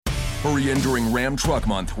Hurry in during Ram Truck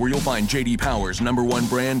Month, where you'll find J.D. Power's #1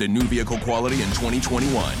 brand and new vehicle quality in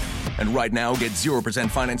 2021. And right now, get 0%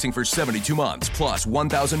 financing for 72 months, plus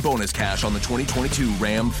 $1,000 bonus cash on the 2022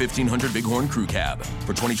 Ram 1500 Bighorn Crew Cab.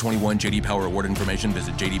 For 2021 J.D. Power award information,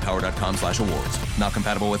 visit jdpower.com/awards. Not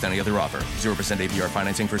compatible with any other offer. 0% APR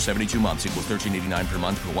financing for 72 months equals $13.89 per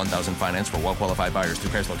month per $1,000 finance for well-qualified buyers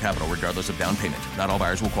through Chrysler Capital, regardless of down payment. Not all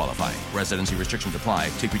buyers will qualify. Residency restrictions apply.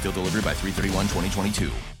 Take retail delivery by 3/31/2022.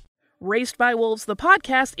 Raised by Wolves, the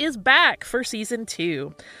podcast, is back for Season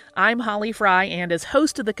 2. I'm Holly Fry, and as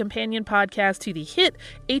host of the companion podcast to the hit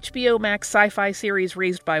HBO Max sci-fi series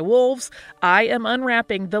Raised by Wolves, I am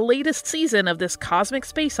unwrapping the latest season of this cosmic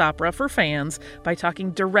space opera for fans by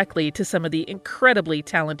talking directly to some of the incredibly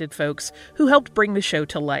talented folks who helped bring the show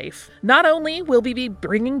to life. Not only will we be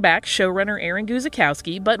bringing back showrunner Aaron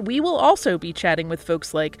Guzikowski, but we will also be chatting with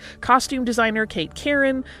folks like costume designer Kate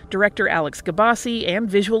Karen, director Alex Gabassi, and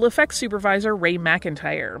visual effects supervisor Ray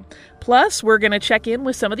McIntyre. Plus, we're going to check in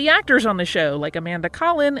with some of the actors on the show, like Amanda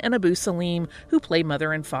Collin and Abu Salim, who play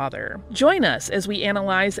mother and father. Join us as we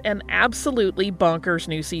analyze an absolutely bonkers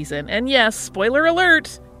new season. And yes, spoiler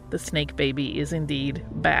alert, the snake baby is indeed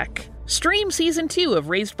back. Stream Season 2 of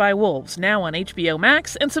Raised by Wolves now on HBO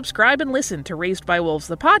Max, and subscribe and listen to Raised by Wolves,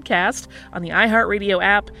 the podcast, on the iHeartRadio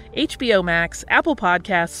app, HBO Max, Apple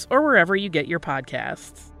Podcasts, or wherever you get your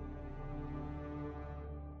podcasts.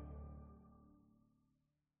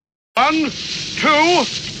 1, 2,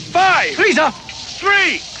 5. Lisa.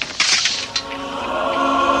 3.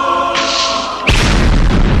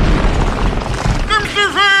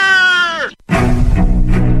 Lucifer!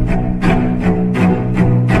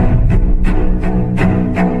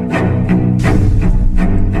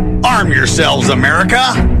 Arm yourselves,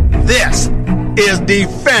 America. This is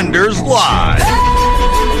Defenders Live.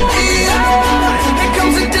 Here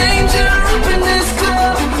comes the danger up in this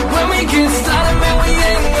club. When we get started, man, we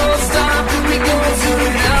ain't gonna stop. We gonna turn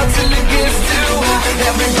it out till it gets too hot.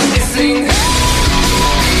 Everybody sing.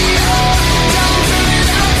 Don't turn it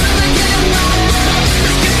out till it gets no more.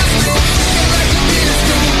 Let's get this thing kicking like a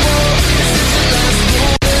disco ball. This is the last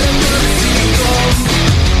one that I'm gonna see go.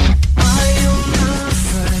 I am not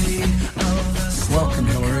afraid of the storm. Welcome,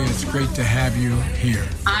 Hillary. It's great to have you here.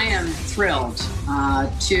 I am thrilled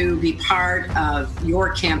to be part of your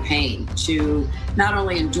campaign, to not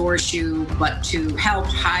only endorse you, but to help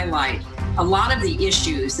highlight a lot of the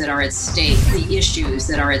issues that are at stake,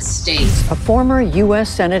 A former U.S.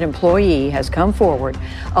 Senate employee has come forward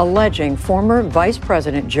alleging former Vice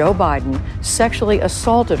President Joe Biden sexually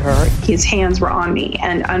assaulted her. His hands were on me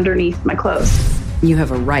and underneath my clothes. You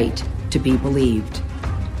have a right to be believed.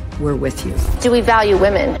 We're with you. Do we value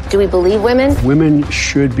women? Do we believe women? Women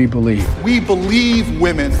should be believed. We believe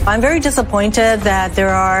women. I'm very disappointed that there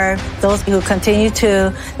are those who continue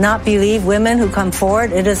to not believe women who come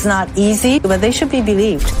forward. It is not easy, but they should be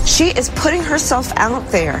believed. She is putting herself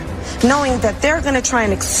out there, knowing that they're going to try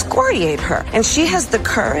and excoriate her. And she has the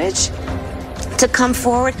courage to come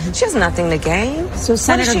forward. She has nothing to gain. So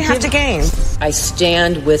what does she have to gain? I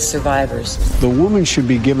stand with survivors. The woman should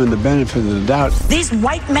be given the benefit of the doubt. These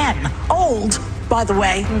white men, old, by the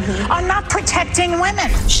way, are not protecting women.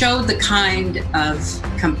 Show the kind of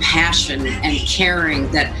compassion and caring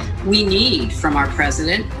that we need from our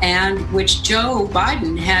president, and which Joe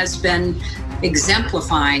Biden has been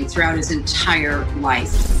exemplifying throughout his entire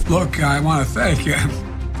life. Look, I want to thank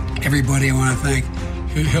everybody. I want to thank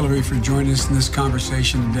Hillary for joining us in this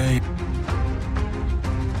conversation today.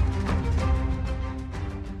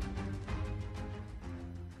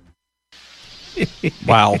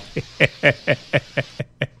 Wow.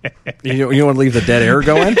 You want to leave the dead air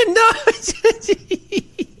going? No.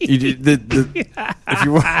 If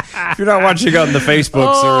you're not watching on the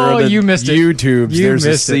Facebooks or the you missed it. YouTubes, there's a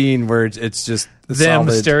missed scene where it's just them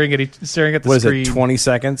solid, staring at the what screen. Is it, 20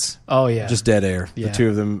 seconds? Oh, yeah. Just dead air. Yeah. The two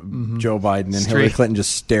of them, Joe Biden and Straight- Hillary Clinton,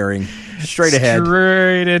 just staring straight ahead.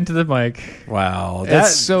 Straight into the mic. Wow.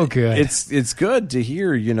 That's so good. It's good to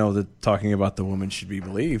hear, talking about the woman should be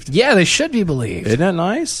believed. Yeah, they should be believed. Isn't that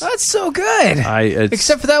nice? That's so good.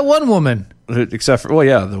 Except for that one woman. Except for,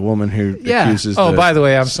 the woman who accuses Oh, by the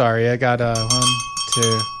way, I'm sorry. I got 1, 2,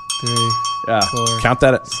 3, 4. Count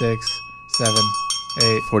that at 6, 7,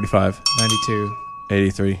 8, 45, 92,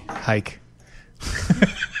 83. Hike.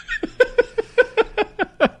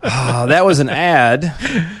 That was an ad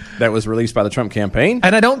that was released by the Trump campaign,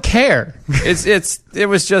 and I don't care.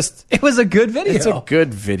 It was a good video. It's a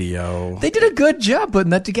good video. They did a good job putting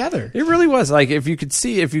that together. It really was. Like, if you could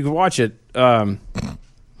watch it,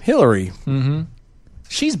 Hillary,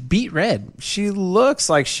 she's beet red. She looks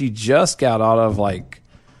like she just got out of like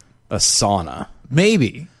a sauna.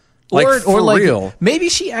 Maybe. Like, or for like real. maybe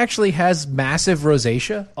she actually has massive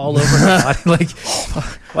rosacea all over her body,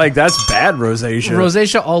 like that's bad rosacea.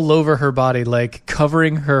 Rosacea all over her body, like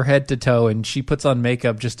covering her head to toe, and she puts on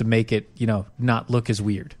makeup just to make it, not look as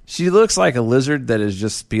weird. She looks like a lizard that has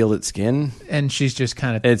just peeled its skin, and she's just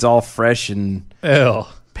kind of. It's all fresh and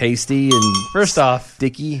pasty and first off,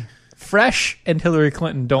 sticky. Fresh and Hillary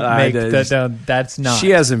Clinton don't make that down. That's not.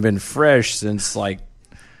 She hasn't been fresh since like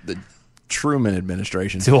the Truman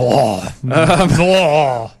administration. I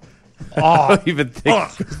don't even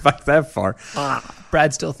think back that far.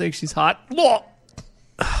 Brad still thinks she's hot. Oh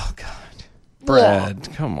God, Brad,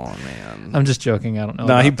 come on, man. I'm just joking. I don't know.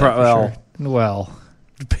 No, about he that probably for sure. Well,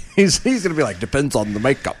 he's gonna be like, depends on the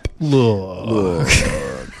makeup. Look.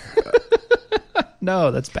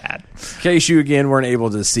 No, that's bad. In case you, again, weren't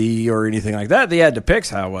able to see or anything like that, the ad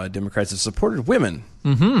depicts how Democrats have supported women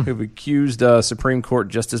who've accused Supreme Court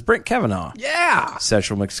Justice Brett Kavanaugh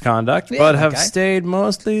sexual misconduct, but have stayed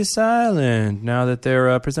mostly silent now that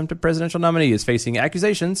their presumptive presidential nominee is facing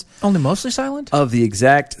accusations. Only mostly silent? Of the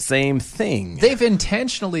exact same thing. They've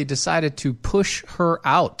intentionally decided to push her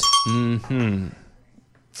out.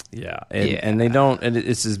 Yeah, and they don't, and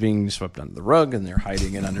this is being swept under the rug, and they're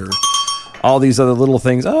hiding it under all these other little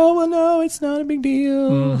things. Oh, well, no, it's not a big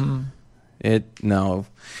deal. It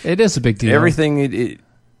is a big deal. Everything it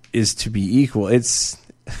is to be equal. It's,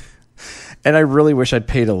 and I really wish I'd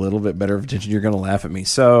paid a little bit better attention. You're going to laugh at me.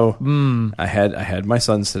 So I had my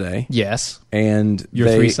sons today. Yes, and your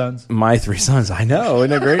 3 sons. My 3 sons. I know, isn't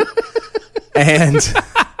that great? And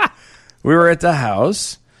we were at the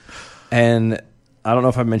house, and I don't know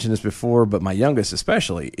if I mentioned this before, but my youngest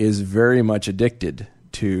especially is very much addicted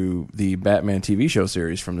to the Batman TV show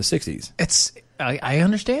series from the 60s. I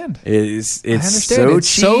understand. It's I understand. so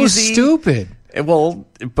It's cheesy. so stupid. Well,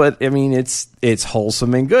 but I mean, it's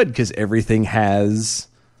wholesome and good because everything has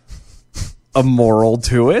a moral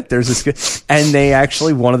to it. There's this, and they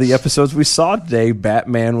actually, one of the episodes we saw today,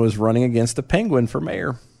 Batman was running against the Penguin for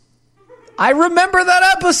mayor. I remember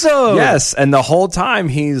that episode. Yes, and the whole time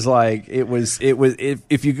he's like, it's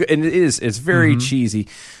very cheesy.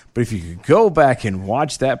 But if you could go back and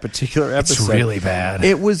watch that particular episode, it's really bad.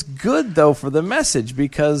 It was good though for the message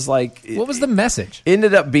because, like, what was the message?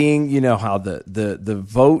 Ended up being, how the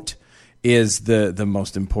vote is the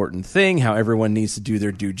most important thing. How everyone needs to do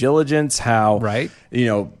their due diligence. How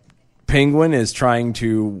Penguin is trying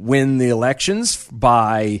to win the elections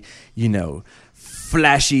by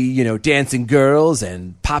flashy, dancing girls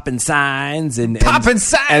and popping signs and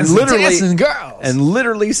literally dancing girls, and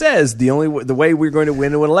literally says the way we're going to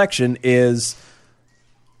win an election is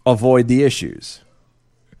avoid the issues.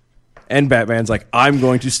 And Batman's like, I'm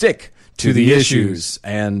going to stick to the issues,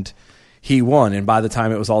 and he won. And by the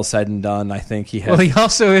time it was all said and done, I think he had. Well, he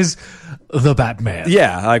also is the Batman.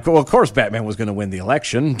 Yeah, of course, Batman was going to win the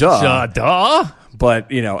election. Duh. But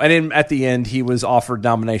and at the end, he was offered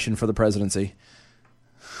nomination for the presidency.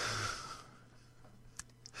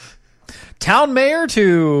 Town mayor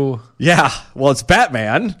to... Yeah, well, it's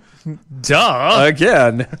Batman. Duh.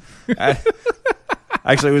 Again.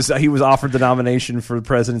 Actually, he was offered the nomination for the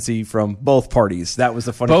presidency from both parties. That was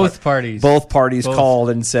the funny part. Both parties called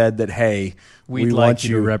and said that, hey, we'd like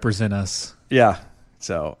you to represent us. Yeah.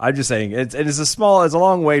 So I'm just saying, it's a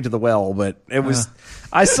long way to the well, but it was...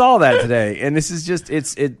 I saw that today, and this is just...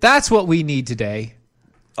 That's what we need today.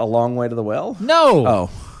 A long way to the well? No. Oh.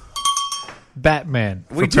 Batman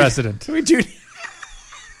for president. We do.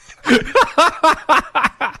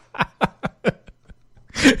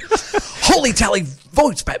 Holy tally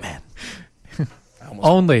votes, Batman.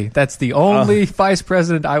 That's the only vice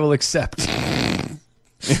president I will accept.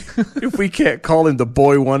 If we can't call him the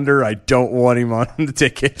boy wonder, I don't want him on the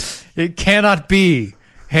ticket. It cannot be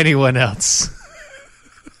anyone else.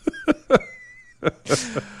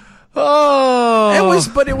 Oh, it was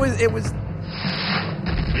fitting. It was.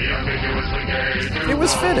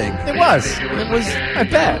 I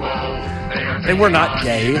bet. They were not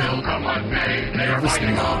gay. It was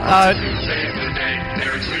not.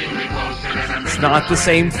 It's not the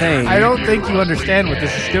same thing. I don't think you understand what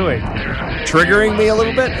this is doing. Triggering me a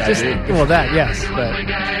little bit? Yes, but...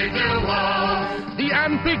 The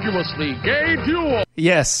ambiguously gay duel.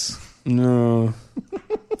 Yes. No.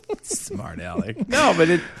 Smart Alec. No, but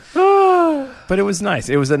it was nice.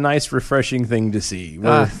 It was a nice, refreshing thing to see.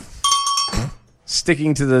 We're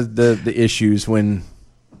sticking to the issues when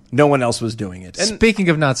no one else was doing it. And speaking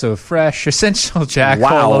of not so fresh, Essential Jack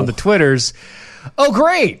on the Twitters. Oh,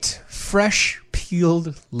 great. Fresh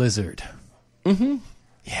peeled lizard. Mm-hmm.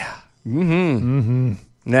 Yeah. Mm-hmm. Mm-hmm.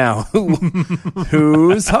 Now,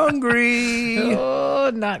 who's hungry?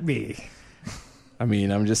 Oh, not me. I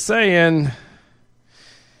mean, I'm just saying.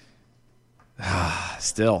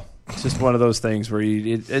 Still, it's just one of those things where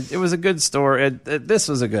it was a good story. This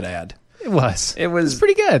was a good ad. It was. It was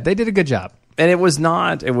pretty good. They did a good job. And it was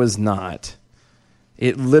not.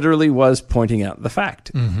 It literally was pointing out the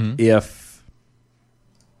fact. Mm-hmm. If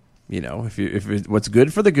what's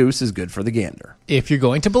good for the goose is good for the gander. If you're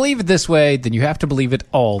going to believe it this way, then you have to believe it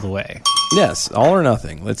all the way. Yes, all or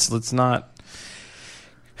nothing. Let's not,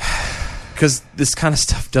 because this kind of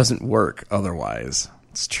stuff doesn't work otherwise.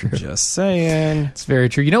 It's true. Just saying. It's very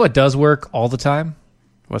true. You know what does work all the time?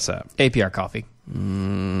 What's that? APR coffee.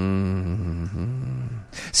 Mm-hmm.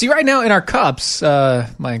 See, right now in our cups,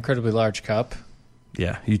 my incredibly large cup.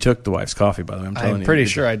 Yeah, you took the wife's coffee, by the way. I'm pretty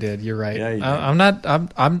sure I did. You're right. Yeah, you did.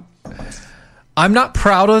 I'm not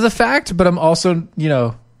proud of the fact, but I'm also,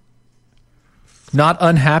 not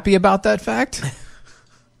unhappy about that fact.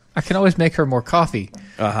 I can always make her more coffee.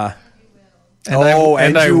 Uh-huh.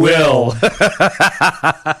 And I will.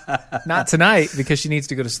 Not tonight, because she needs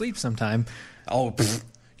to go to sleep sometime. Oh,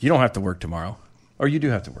 you don't have to work tomorrow. Or you do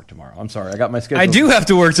have to work tomorrow. I'm sorry. I got my schedule. I do have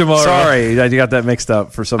to work tomorrow. Sorry. I got that mixed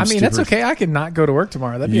up for some I mean, stupid... that's okay. I can not go to work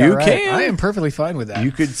tomorrow. That'd be You all right. can. I am perfectly fine with that.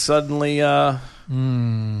 You could suddenly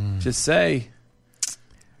just say,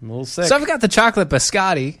 I'm a little sick. So I've got the chocolate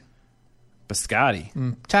biscotti.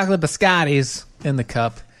 Biscotti? Chocolate biscottis in the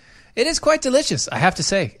cup. It is quite delicious, I have to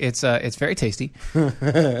say. It's very tasty. Thank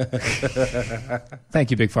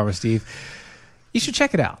you, Big Pharma Steve. You should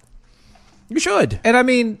check it out. You should. And I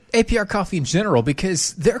mean, APR Coffee in general,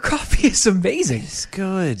 because their coffee is amazing. It's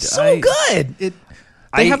good. Good.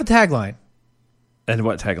 They have a tagline. And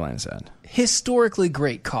what tagline is that? Historically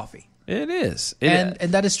great coffee. It is. And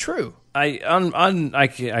that is true. I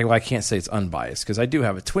can't say it's unbiased because I do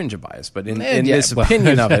have a twinge of bias, but in Yeah, this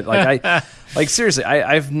opinion of it, seriously,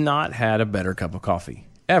 I've not had a better cup of coffee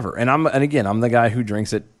ever. And I'm the guy who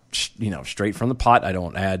drinks it, straight from the pot. I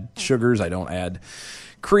don't add sugars. I don't add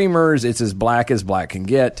creamers. It's as black can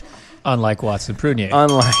get. Unlike Watson Prunier.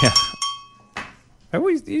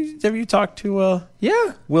 Have you talked to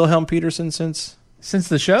Wilhelm Peterson since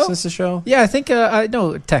the show? Since the show? Yeah, I think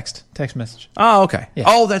no, text message. Oh, okay. Yeah.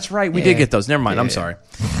 Oh, that's right. We did get those. Never mind. I'm sorry.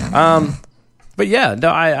 But yeah, no,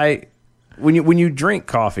 I when you drink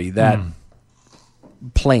coffee that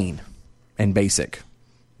plain and basic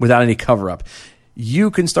without any cover up,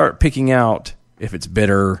 you can start picking out if it's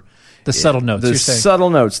bitter. The subtle notes. The subtle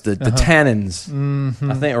notes, the tannins.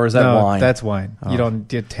 Mm-hmm. I think, or is that wine? That's wine. Oh. You don't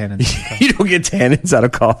get tannins. You don't get tannins out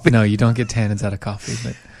of coffee. No, you don't get tannins out of coffee,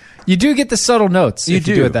 but you do get the subtle notes. If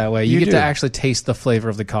you do it that way. You get to actually taste the flavor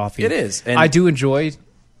of the coffee. It is. And I do enjoy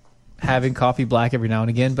having coffee black every now and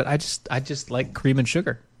again, but I just like cream and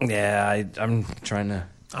sugar. Yeah, I'm trying to.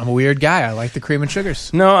 I'm a weird guy. I like the cream and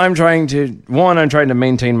sugars. No, I'm trying to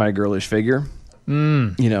maintain my girlish figure.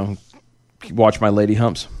 Watch my lady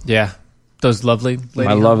humps. Yeah, those lovely lady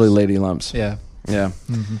humps. Lovely lady lumps. Yeah.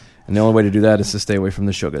 Mm-hmm. And the only way to do that is to stay away from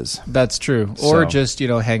the sugars. That's true. Or just,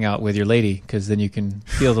 hang out with your lady, because then you can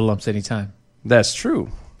feel the lumps anytime. That's true.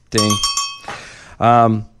 Ding.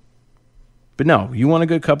 But no, you want a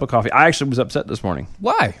good cup of coffee. I actually was upset this morning.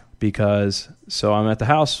 Why? Because, I'm at the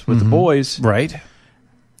house with the boys. Right.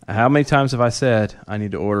 How many times have I said, I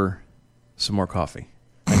need to order some more coffee?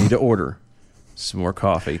 I need to order some more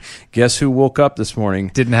coffee. Guess who woke up this morning?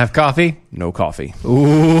 Didn't have coffee? No coffee.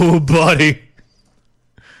 Ooh, buddy.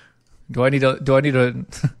 Do I need to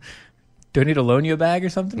loan you a bag or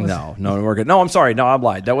something? No, we're good. No, I'm sorry. No, I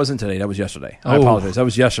lied. That wasn't today. That was yesterday. I apologize. That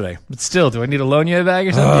was yesterday. But still, do I need to loan you a bag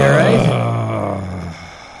or something? All right.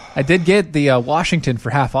 I did get the Washington for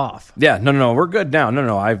half off. Yeah. No. We're good now.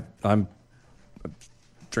 No. I'm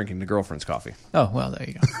drinking the girlfriend's coffee. Oh, well, there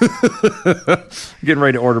you go. Getting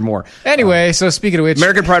ready to order more. Anyway, so speaking of which,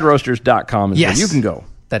 AmericanPrideRoasters.com is where you can go.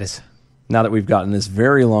 That is. Now that we've gotten this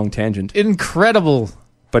very long tangent. Incredible.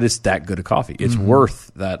 But it's that good of coffee. It's worth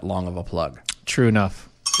that long of a plug. True enough.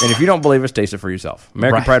 And if you don't believe us, taste it for yourself.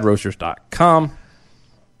 AmericanPrideRoasters.com.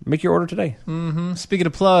 Make your order today. Mm-hmm. Speaking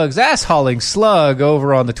of plugs, ass-hauling slug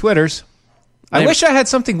over on the Twitters. I wish I had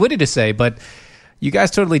something witty to say, but you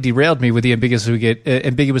guys totally derailed me with the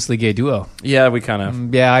ambiguously gay duo. Yeah, we kind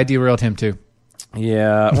of. Yeah, I derailed him too.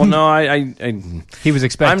 Yeah. Well, no, I he was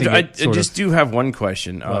expecting I just do have one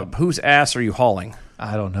question. Whose ass are you hauling?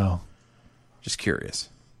 I don't know. Just curious.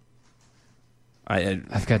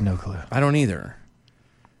 I've got no clue. I don't either.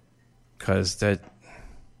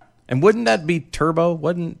 And wouldn't that be Turbo?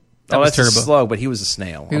 That's Turbo. a slug, but he was a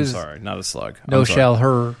snail. I'm sorry, not a slug. No shell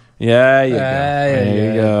her. Yeah,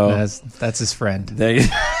 there you go. That's his friend.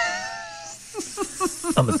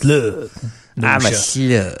 I'm a slug. I'm a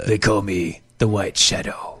slug. They call me the White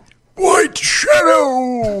Shadow. White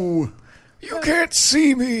shadow. You can't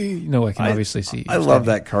see me. No, I can obviously see you. I love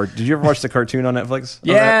that cart. Did you ever watch the cartoon on Netflix?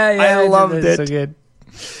 Yeah, I loved it. So good.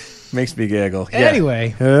 Makes me giggle. Yeah.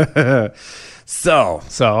 Anyway. So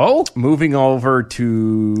moving over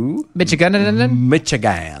to Michigan.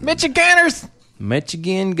 Michiganners.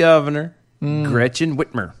 Michigan Governor Gretchen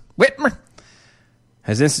Whitmer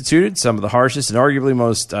has instituted some of the harshest and arguably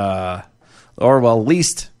most,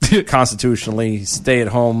 least constitutionally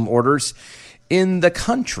stay-at-home orders in the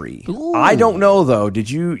country. Ooh. I don't know though. Did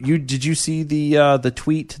you see the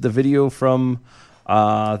tweet, the video from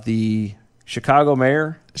the Chicago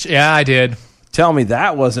mayor? Yeah, I did. Tell me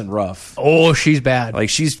that wasn't rough. Oh, she's bad. Like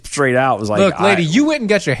she's straight out was like, look, lady, you went and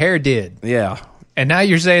got your hair did. Yeah. And now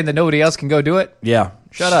you're saying that nobody else can go do it? Yeah.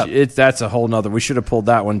 Shut up. That's a whole nother. We should have pulled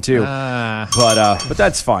that one too. But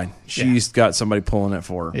that's fine. She's got somebody pulling it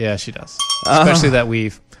for her. Yeah, she does. Especially that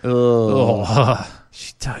weave. Oh.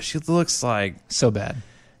 She does. She looks like so bad.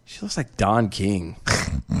 She looks like Don King.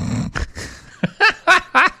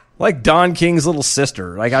 Like Don King's little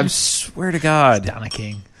sister. Like I swear to God. Donna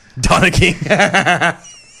King.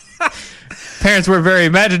 Parents were very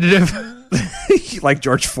imaginative. Like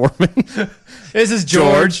George Foreman. This is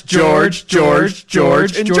George, and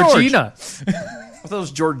Georgina. I thought it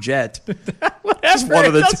was Georgette. Whatever,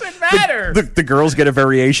 it doesn't matter. The girls get a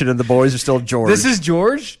variation and the boys are still George. This is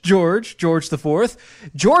George the Fourth,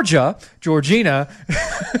 Georgia, Georgina,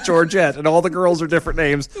 Georgette, and all the girls are different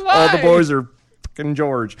names. Why? All the boys are fucking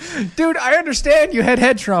George. Dude, I understand you had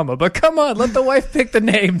head trauma, but come on, let the wife pick the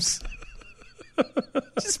names.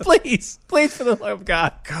 Just please for the love of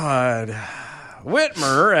God. God.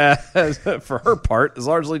 Whitmer, for her part, has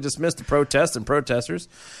largely dismissed the protests and protesters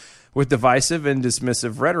with divisive and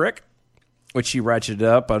dismissive rhetoric, which she ratcheted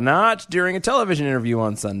up a notch during a television interview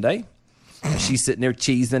on Sunday. She's sitting there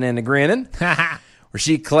cheesing and grinning, where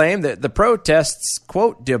she claimed that the protests,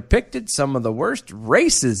 quote, depicted some of the worst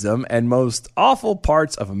racism and most awful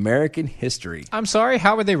parts of American history. I'm sorry,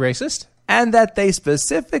 how were they racist? And that they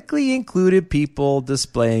specifically included people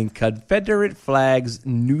displaying Confederate flags,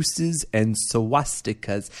 nooses, and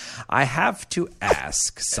swastikas. I have to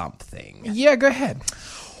ask something. Yeah, go ahead.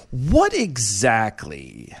 What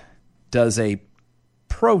exactly does a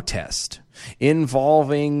protest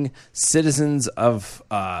involving citizens of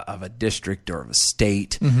a district or of a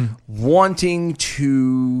state wanting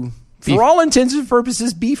to, for all intents and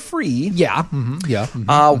purposes, be free? Yeah.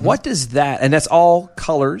 What does that, and that's all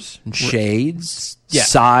colors and shades, Yeah.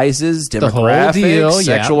 sizes, The whole demographics, deal,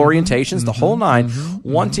 sexual yeah. orientations, the whole nine,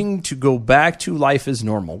 wanting to go back to life as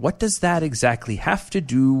normal. What does that exactly have to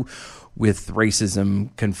do with racism,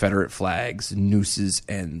 Confederate flags, nooses,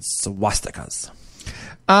 and swastikas?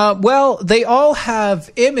 Well, they all have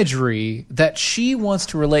imagery that she wants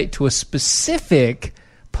to relate to a specific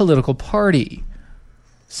political party,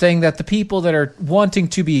 saying that the people that are wanting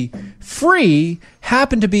to be free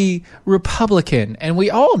happen to be Republican. And we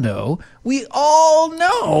all know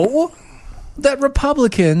that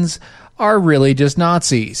Republicans are really just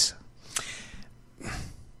Nazis.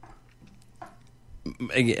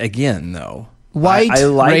 Again, though. White,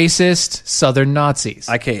 racist, Southern Nazis.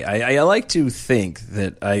 Okay, I like to think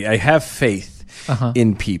that I have faith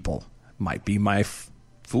in people. Might be my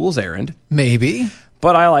fool's errand. Maybe.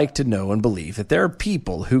 But I like to know and believe that there are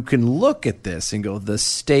people who can look at this and go, the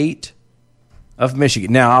state of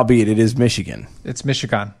Michigan. Now, albeit it is Michigan. It's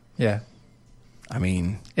Michigan, yeah. I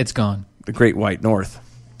mean... It's gone. The Great White North.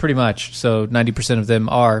 Pretty much. So 90% of them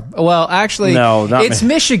are... Well, actually, no, it's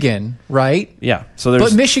Michigan, right? Yeah. So there's,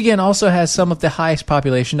 but Michigan also has some of the highest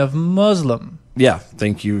population of Muslim. Yeah.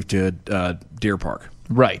 Thank you to Deer Park.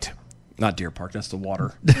 Right. Not Deer Park. That's the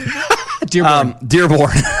water. Dearborn.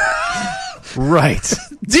 Dearborn. Right.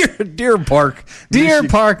 Deer Park. Deer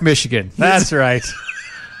Park, Michigan. That's right.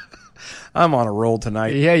 I'm on a roll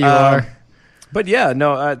tonight. Yeah, you are. But yeah,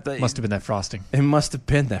 no. Must have been that frosting. It must have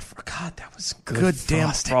been that. God, that was good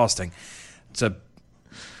damn frosting. It's a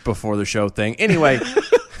before the show thing. Anyway.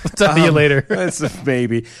 We'll talk to you later. It's a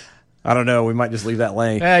maybe. I don't know. We might just leave that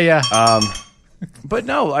lane. Yeah. But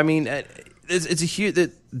no, I mean, it's a huge...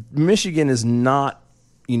 Michigan is not,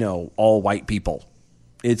 all white people.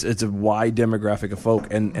 It's a wide demographic of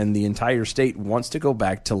folk, and the entire state wants to go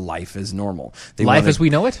back to life as normal. As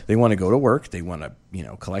we know it? They want to go to work. They want to,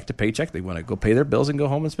 collect a paycheck. They want to go pay their bills and go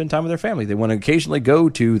home and spend time with their family. They want to occasionally go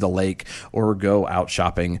to the lake or go out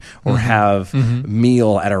shopping or have a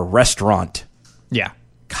meal at a restaurant. Yeah.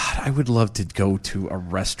 God, I would love to go to a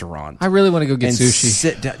restaurant. I really want to go get sushi.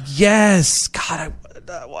 Sit down. Yes. God,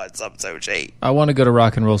 I want some sushi. I want to go to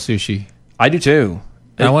Rock and Roll Sushi. I do too.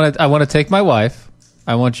 I want to take my wife.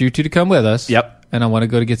 I want you two to come with us. Yep. and I want to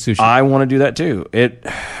go to get sushi. I want to do that too.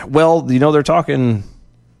 They're talking.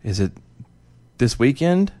 Is it this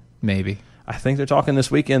weekend? Maybe. I think they're talking this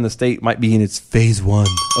weekend. The state might be in its phase 1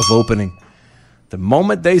 of opening. The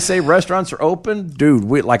moment they say restaurants are open, dude,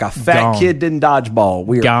 we like a fat kid didn't dodgeball.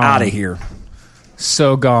 We're out of here.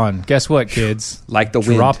 So gone. Guess what, kids? Like the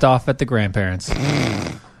wind. Dropped off at the grandparents.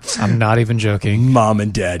 I'm not even joking. Mom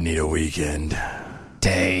and dad need a weekend.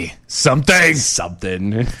 Day.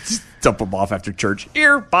 Something. Dump them off after church.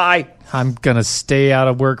 Here, bye. I'm going to stay out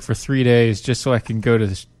of work for 3 days just so I can go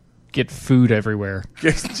to get food everywhere.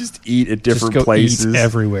 Just eat at different just go places. Eat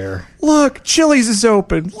everywhere. Look, Chili's is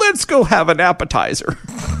open. Let's go have an appetizer.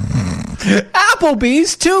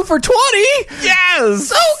 Applebee's 2 for $20. Yes.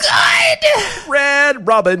 So good. Red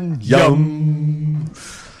Robin. Yum.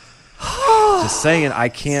 Just saying, I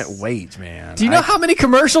can't wait, man. Do you know how many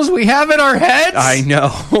commercials we have in our heads? I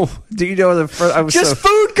know. Do you know the first?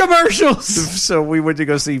 Food commercials. So we went to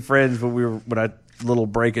go see friends when I little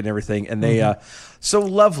break and everything, and they so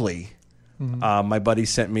lovely. My buddy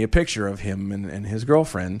sent me a picture of him and his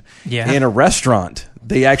girlfriend in a restaurant.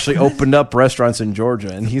 They actually opened up restaurants in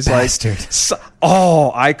Georgia, and he's Bastard. like,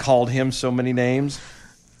 I called him so many names.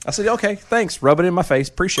 I said, okay, thanks. Rub it in my face.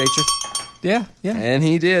 Appreciate you. Yeah. And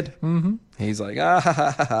he did. Mm-hmm. He's like,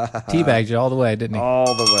 teabagged you all the way, didn't he?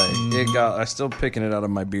 All the way. I'm still picking it out of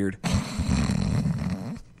my beard.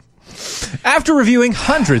 After reviewing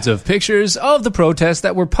hundreds of pictures of the protests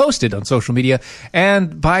that were posted on social media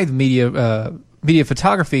and by the media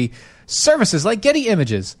photography services like Getty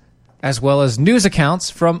Images, as well as news accounts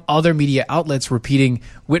from other media outlets repeating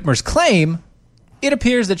Whitmer's claim, it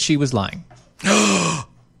appears that she was lying.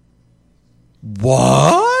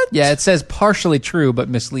 What? Yeah, it says partially true but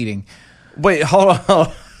misleading. Wait, hold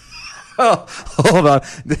on. Hold on.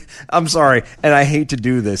 I'm sorry, and I hate to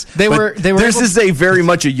do this. This is a very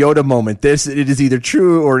much a Yoda moment. It is either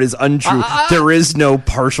true or it is untrue. There is no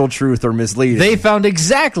partial truth or misleading. They found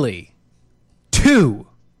exactly two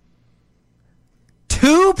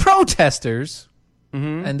protesters,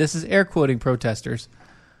 and this is air quoting protesters,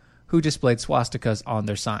 who displayed swastikas on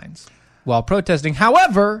their signs while protesting.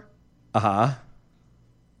 However,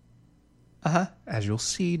 as you'll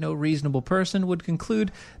see, no reasonable person would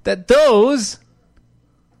conclude that those,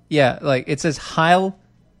 like it says Heil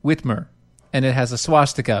Whitmer, and it has a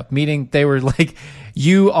swastika, meaning they were like,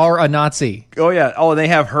 you are a Nazi. Oh, yeah. Oh, they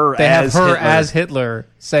have her as Hitler,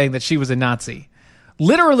 saying that she was a Nazi.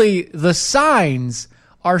 Literally, the signs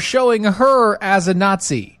are showing her as a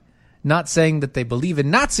Nazi. Not saying that they believe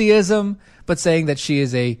in Nazism, but saying that she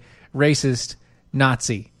is a racist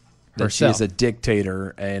Nazi that herself. She is a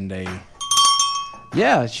dictator and a...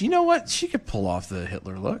 Yeah, you know what? She could pull off the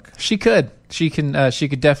Hitler look. She could. She could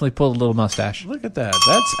definitely pull a little mustache. Look at that.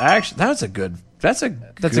 That's a good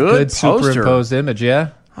good superimposed image.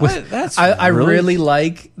 Yeah. I really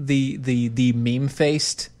like the meme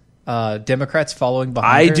faced Democrats following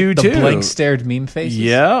behind her. I do the too. The blank stared meme faces.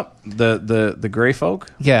 Yeah. The gray folk.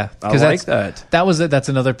 Yeah, I like that. That's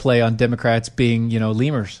another play on Democrats being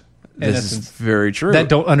lemurs. This is very true. That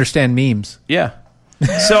don't understand memes. Yeah.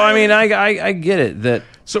 So I mean, I get it that.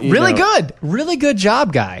 So really good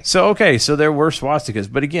job, guy. So so there were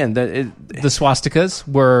swastikas, but again, the swastikas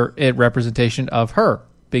were a representation of her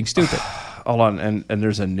being stupid. Hold on, and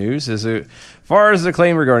there's a noose. As far as the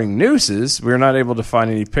claim regarding nooses, we're not able to find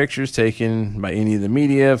any pictures taken by any of the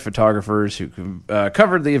media photographers who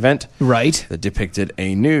covered the event. Right. That depicted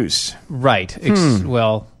a noose. Right.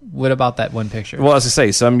 Well, what about that one picture? Well, as I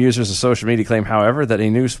say, some users of social media claim, however, that a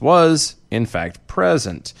noose was, in fact,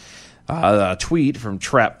 present. A tweet from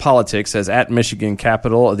Trap Politics says, at Michigan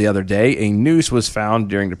Capitol the other day, a noose was found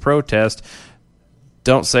during the protest.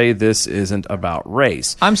 Don't say this isn't about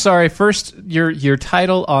race. I'm sorry. First, your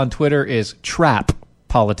title on Twitter is Trap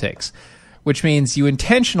Politics, which means you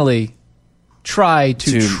intentionally try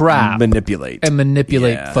to trap,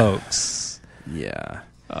 manipulate folks. Yeah.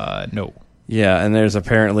 No. Yeah, and there's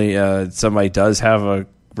apparently somebody does have a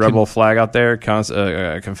rebel flag out there,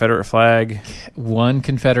 a Confederate flag. One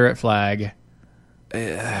Confederate flag.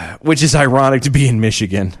 Which is ironic to be in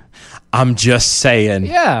Michigan. I'm just saying.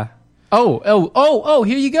 Yeah. Oh,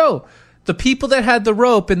 here you go. The people that had the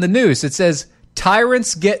rope in the noose, it says,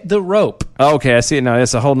 tyrants get the rope. Okay, I see it now.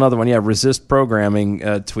 That's a whole nother one. Yeah, resist programming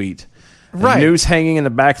tweet. Right. A noose hanging in the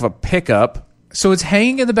back of a pickup. So it's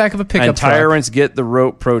hanging in the back of a pickup truck. And tyrants get the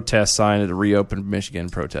rope protest sign at a reopened Michigan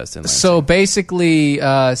protest in Lansing. So basically,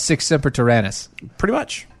 Sic Semper Tyrannis. Pretty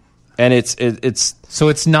much. And it's so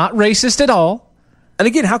it's not racist at all. And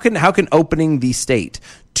again, how can opening the state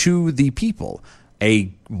to the people,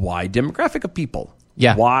 a wide demographic of people,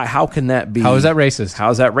 Yeah. Why? How can that be? How is that racist? How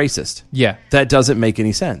is that racist? Yeah. That doesn't make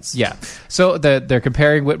any sense. Yeah. So they're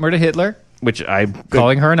comparing Whitmer to Hitler. Which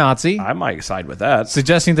calling her a Nazi. I might side with that.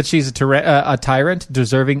 Suggesting that she's a tyrant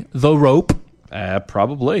deserving the rope.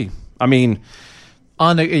 Probably. I mean,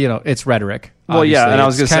 it's rhetoric. Well, obviously. yeah, and I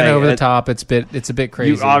was going to say kind of over the top. It's a bit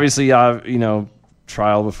crazy. You obviously,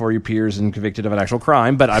 trial before your peers and convicted of an actual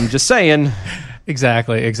crime. But I'm just saying.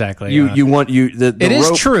 Exactly. It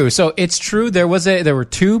is true. So it's true. There were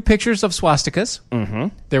 2 pictures of swastikas. Mm-hmm.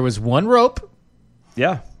 There was 1 rope.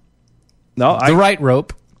 Yeah. No, the right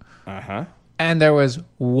rope. Uh-huh. And there was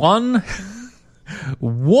one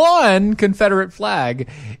Confederate flag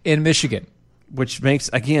in Michigan. Which makes,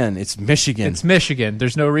 again, it's Michigan. It's Michigan.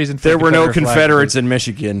 There's no reason for there were no Confederates in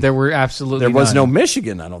Michigan. There were absolutely There was none. no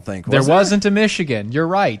Michigan, I don't think. There wasn't a Michigan. You're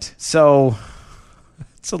right. So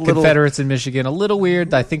it's a little Confederates in Michigan, a little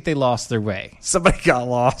weird. I think they lost their way. Somebody got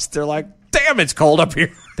lost. They're like, damn, it's cold up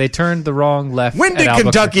here. They turned the wrong left. When did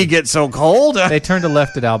Kentucky get so cold? They turned a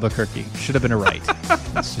left at Albuquerque. Should have been a right.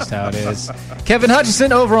 That's just how it is. Kevin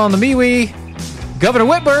Hutchinson over on the MeWe. Governor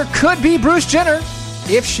Whitmer could be Bruce Jenner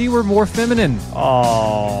if she were more feminine.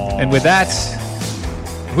 Oh. And with that,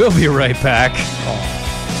 we'll be right back.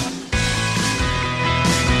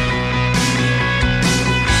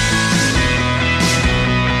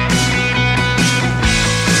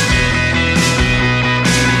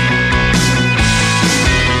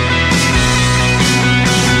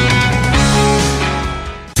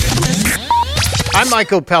 I'm Mike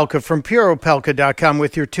Opelka from PureOpelka.com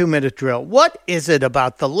with your 2-minute drill. What is it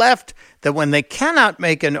about the left that when they cannot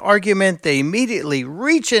make an argument, they immediately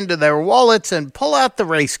reach into their wallets and pull out the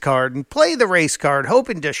race card and play the race card,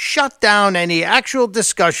 hoping to shut down any actual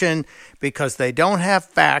discussion because they don't have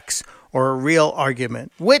facts or a real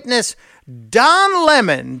argument? Witness Don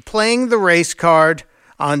Lemon playing the race card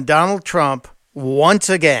on Donald Trump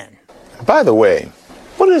once again. By the way,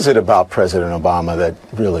 what is it about President Obama that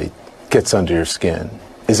really gets under your skin?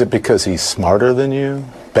 Is it because he's smarter than you,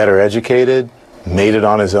 better educated, made it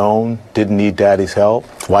on his own, didn't need daddy's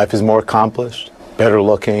help, wife is more accomplished, better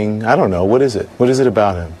looking? I don't know. What is it? What is it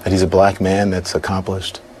about him? That he's a black man that's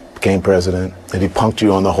accomplished, became president, that he punked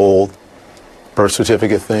you on the whole birth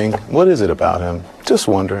certificate thing? What is it about him? Just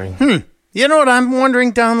wondering. You know what I'm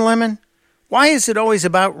wondering, Don Lemon? Why is it always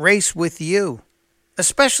about race with you?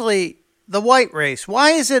 Especially the white race.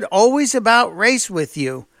 Why is it always about race with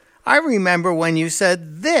you? I remember when you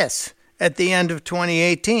said this at the end of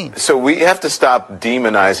 2018. So we have to stop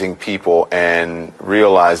demonizing people and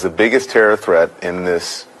realize the biggest terror threat in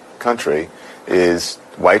this country is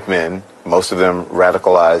white men, most of them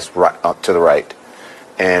radicalized to the right.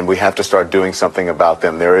 And we have to start doing something about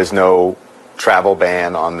them. There is no travel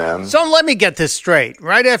ban on them. So let me get this straight.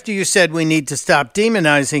 Right after you said we need to stop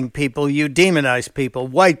demonizing people, you demonize people,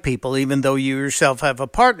 white people, even though you yourself have a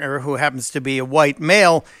partner who happens to be a white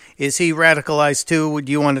male. Is he radicalized too? Would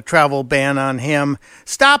you want a travel ban on him?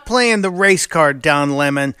 Stop playing the race card, Don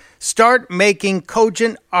Lemon. Start making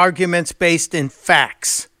cogent arguments based in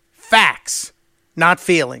facts. Facts, not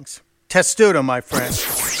feelings. Testudo, my friend.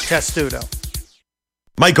 Testudo.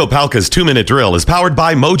 Mike Opelka's 2-minute drill is powered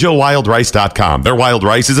by MojoWildRice.com. Their wild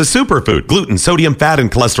rice is a superfood, gluten, sodium, fat,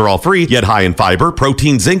 and cholesterol-free, yet high in fiber,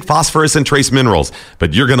 protein, zinc, phosphorus, and trace minerals.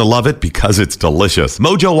 But you're going to love it because it's delicious.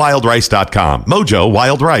 MojoWildRice.com.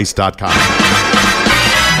 MojoWildRice.com.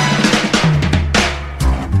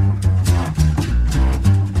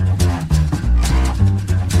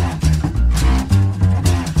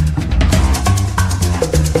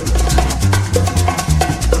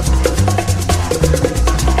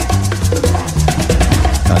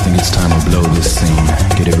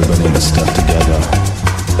 Get everybody in the stuff together.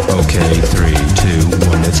 Okay, 3, 2,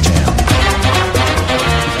 1, let's jam.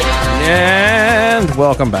 And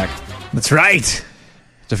welcome back. That's right.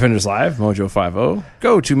 Defenders Live, Mojo 50.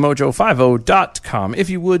 Go to mojo50.com.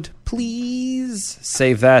 If you would, please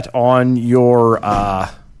save that on your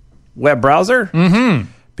web browser. Mm-hmm.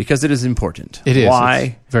 Because it is important. It is.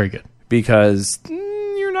 Why? It's very good. Because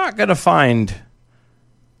you're not going to find...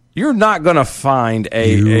 You'll never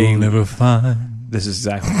find. This is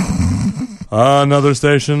exactly another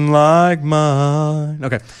station like mine.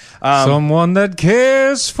 Okay, someone that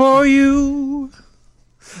cares for you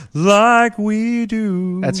like we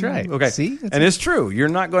do. That's right. Okay, see, and it's true. You're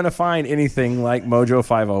not going to find anything like Mojo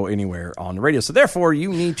 50 anywhere on the radio. So therefore,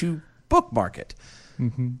 you need to bookmark it.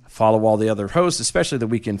 Mm-hmm. Follow all the other hosts, especially the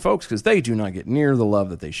weekend folks, because they do not get near the love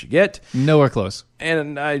that they should get. Nowhere close.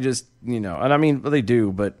 And I just, and I mean, they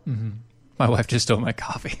do, but... Mm-hmm. My wife just stole my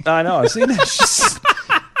coffee. I know. I've seen that.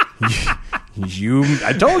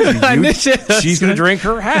 I told you. She's going to drink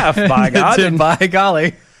her half, by God. and By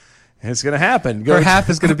golly. It's going to happen. Her half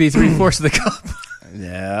is going to be 3/4 of the cup.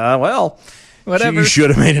 Yeah, well, Whatever. you should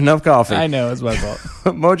have made enough coffee. I know, it's my fault.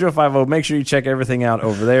 Mojo 50. Make sure you check everything out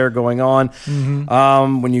over there going on.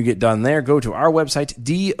 When you get done there, go to our website,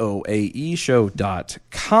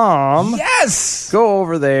 doaeshow.com. Yes! Go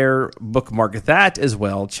over there, bookmark that as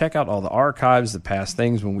well. Check out all the archives, the past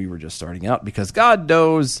things when we were just starting out, because God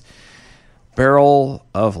knows, barrel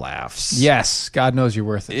of laughs. Yes, God knows you're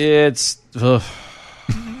worth it. It's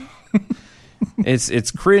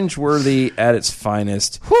it's cringeworthy at its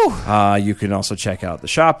finest. You can also check out the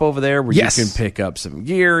shop over there where you can pick up some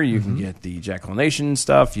gear. You can get the Jackal Nation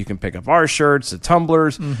stuff. You can pick up our shirts, the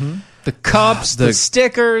tumblers, the cups, the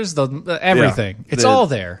stickers, the everything. Yeah, it's all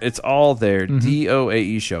there. It's all there.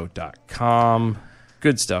 doaeshow.com.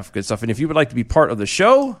 Good stuff. Good stuff. And if you would like to be part of the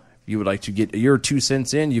show, you would like to get your 2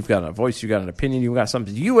 cents in, you've got a voice, you've got an opinion, you've got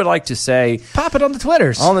something you would like to say, pop it on the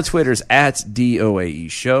Twitters. On the Twitters at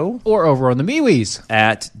DOAE Show. Or over on the MeWe's.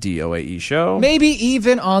 At DOAE Show. Maybe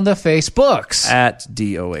even on the Facebooks. At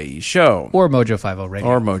DOAE Show. Or Mojo 50 Radio.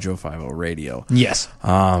 Or Mojo 50 Radio. Yes.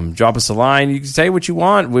 Drop us a line. You can say what you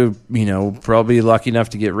want. We're, probably lucky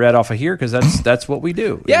enough to get read off of here because that's what we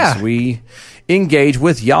do. Yeah. We engage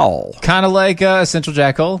with y'all. Kind of like Essential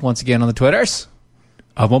Jackal, once again on the Twitters.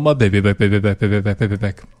 I want my baby back, baby back, baby back, baby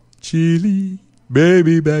back. Chili,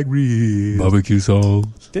 baby back ribs. Barbecue sauce.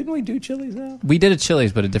 Didn't we do Chili's now? We did a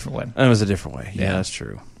Chili's, but a different one. It was a different way. Yeah, that's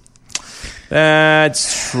true.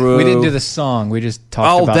 That's true. We didn't do the song. We just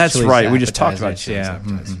talked about that's Chili's right. We just talked about Chili's. Chili's. Yeah.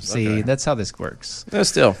 advertisers. See, Okay. that's how this works.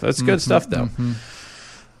 That's good stuff, though.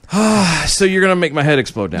 So you're going to make my head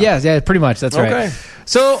explode now. Yeah, pretty much. That's Okay. right.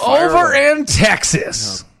 So Fire over away. in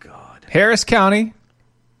Texas, Oh, God. Harris County,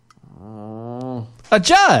 a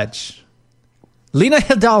judge, Lena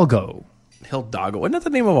Hidalgo. Hidalgo. Isn't that the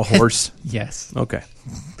name of a horse? Yes. Okay.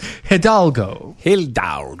 Hidalgo is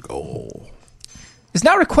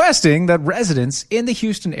now requesting that residents in the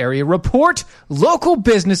Houston area report local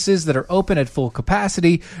businesses that are open at full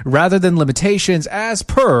capacity rather than limitations as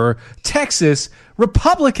per Texas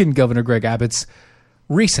Republican Governor Greg Abbott's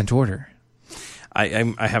recent order.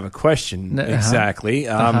 I have a question. Exactly.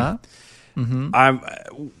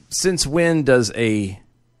 Since when does a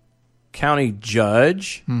county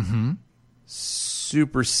judge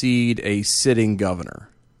supersede a sitting governor?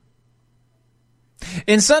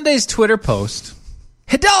 In Sunday's Twitter post,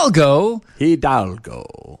 Hidalgo,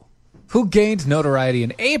 who gained notoriety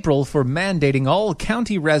in April for mandating all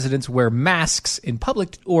county residents wear masks in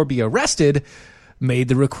public or be arrested, made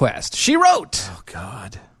the request. She wrote, "Oh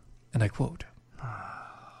God," and I quote,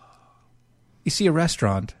 "You see a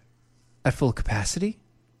restaurant at full capacity,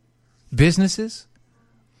 businesses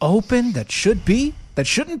open that shouldn't be.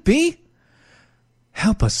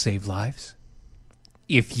 Help us save lives.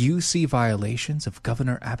 If you see violations of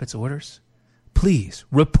Governor Abbott's orders, please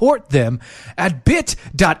report them at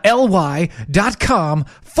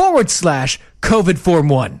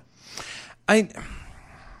bit.ly.com/COVID-form1.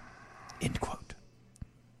 End quote.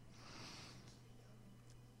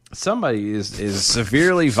 Somebody is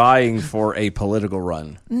severely vying for a political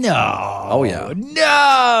run. No. Oh, yeah.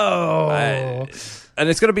 No. And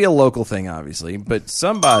it's going to be a local thing, obviously, but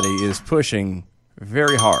somebody is pushing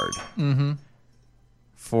very hard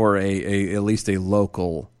for at least a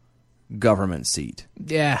local government seat.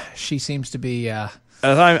 Yeah, she seems to be.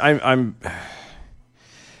 I'm.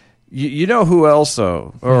 You know who else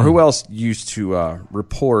who else used to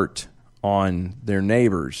report on their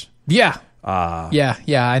neighbors? Yeah. Yeah,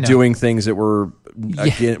 I know. Doing things that were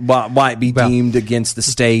might be deemed against the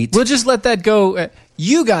state. We'll just let that go.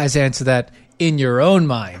 You guys answer that in your own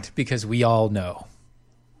mind because we all know.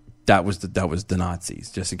 That was the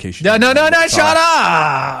Nazis. Just in case you no, shut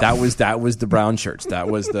up. That was the brown shirts. That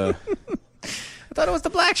was the. I thought it was the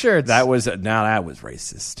black shirts. That was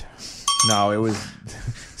racist. No, it was.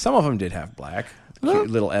 Some of them did have black.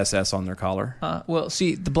 Cute little SS on their collar. Well,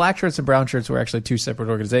 see, the black shirts and brown shirts were actually two separate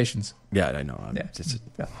organizations. Yeah, I know.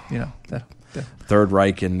 Third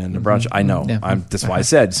Reich and the brown shirt. I know. Yeah. That's why I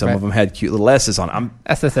said some of them had cute little S's on them.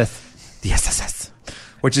 SSS. The SSS.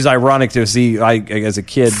 Which is ironic to see, as a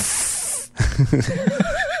kid.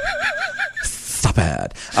 Stop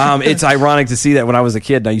it. It's ironic to see that when I was a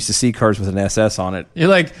kid and I used to see cars with an SS on it. You're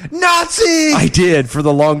like, Nazi! I did. For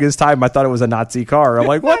the longest time, I thought it was a Nazi car. I'm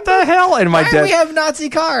like, what the hell? And my Why dad, do we have Nazi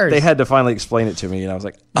cars? they had to finally explain it to me, and I was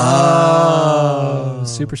like, oh.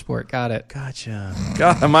 Super Sport. Got it. Gotcha.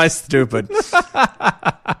 God, am I stupid?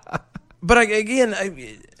 But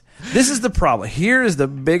this is the problem. Here is the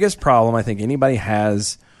biggest problem I think anybody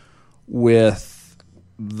has with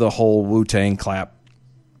the whole Wu-Tang clap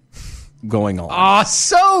going on. Oh,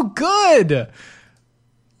 so good.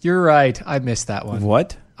 You're right. I missed that one.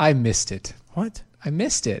 What? I missed it. What? I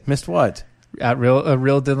missed it. Missed what?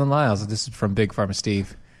 Real Dylan Lyles. This is from Big Pharma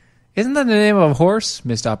Steve. Isn't that the name of a horse?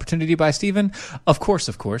 Missed opportunity by Steven? Of course.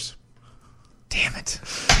 Damn it.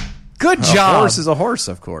 Good job. A horse is a horse,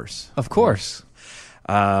 of course. Of course.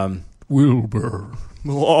 Wilbur.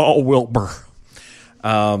 Oh, Wilbur.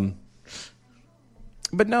 But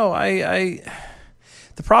no, I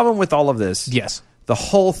the problem with all of this, yes, the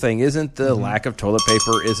whole thing isn't the lack of toilet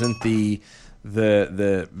paper, isn't the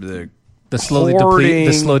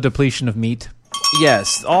slow depletion of meat.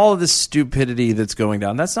 Yes, all of this stupidity that's going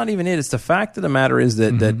down. That's not even it. It's the fact of the matter is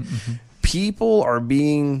that people are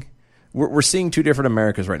being. We're seeing two different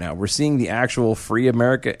Americas right now. We're seeing the actual free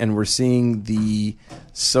America, and we're seeing the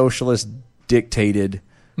socialist dictated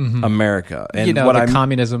America. And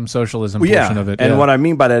communism, socialism portion of it. And what I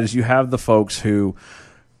mean by that is you have the folks who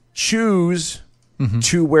choose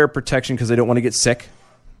to wear protection because they don't want to get sick,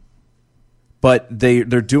 but they're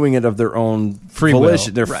doing it of their own free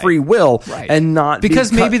volition, will. their free will, and not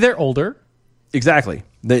because maybe they're older. Exactly.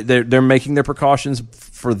 They're making their precautions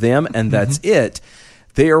for them, and that's it.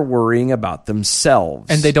 They are worrying about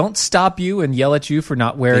themselves. And they don't stop you and yell at you for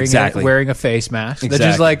not wearing a face mask. Exactly. They're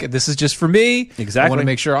just like, this is just for me. Exactly. I want to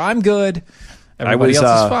make sure I'm good. Everybody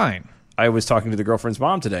else is fine. I was talking to the girlfriend's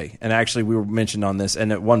mom today, and actually we were mentioned on this,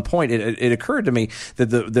 and at one point it occurred to me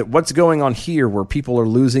that what's going on here where people are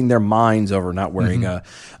losing their minds over not wearing a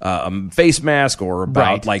face mask or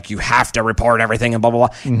about like you have to report everything and blah, blah,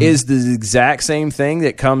 blah, is the exact same thing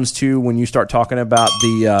that comes to when you start talking about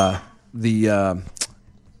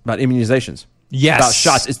about immunizations. Yes. About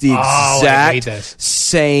shots. It's the exact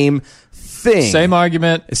same thing. Same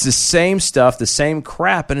argument. It's the same stuff, the same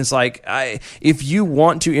crap. And it's like, if you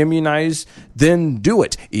want to immunize, then do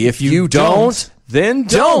it. If you don't, then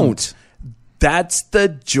don't. That's the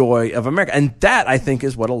joy of America. And that, I think,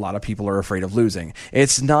 is what a lot of people are afraid of losing.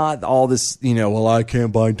 It's not all this, well, I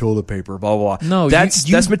can't buy toilet paper, blah, blah, blah. No,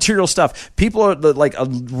 that's material stuff. People are,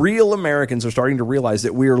 real Americans are starting to realize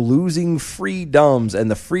that we are losing freedoms,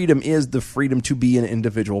 and the freedom is the freedom to be an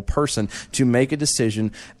individual person, to make a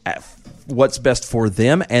decision at what's best for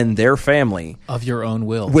them and their family. Of your own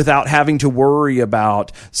will. Without having to worry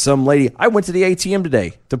about some lady. I went to the ATM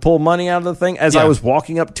today to pull money out of the thing. As I was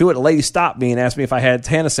walking up to it, a lady stopped me and asked me if I had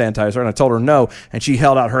hand sanitizer, and I told her no, and she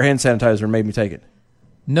held out her hand sanitizer and made me take it.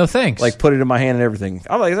 No thanks. Like, put it in my hand and everything.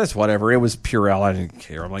 I'm like, that's whatever. It was Purell. I didn't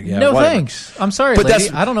care. I'm like, yeah, no whatever. Thanks. I'm sorry, but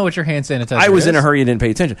lady. I don't know what your hand sanitizer is. I was in a hurry and didn't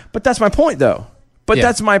pay attention. But that's my point, though.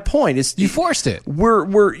 That's my point. You forced it.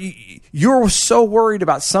 You're so worried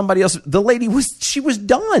about somebody else. The lady she was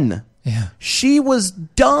done. Yeah. She was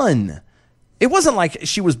done. It wasn't like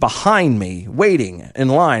she was behind me waiting in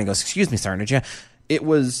line and goes, "Excuse me, sir, did you?" It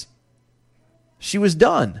was, she was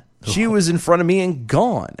done. She was in front of me and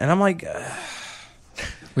gone. And I'm like,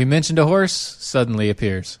 we mentioned a horse, suddenly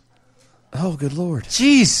appears. Oh, good Lord.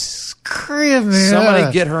 Jeez, man.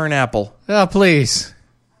 Somebody get her an apple. Oh, please.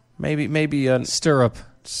 Maybe a stirrup,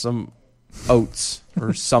 some oats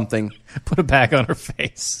or something. Put it back on her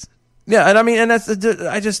face. Yeah, and I mean, and that's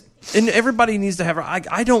and everybody needs to have.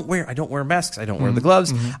 I don't wear masks. I don't wear the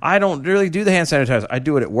gloves. I don't really do the hand sanitizer. I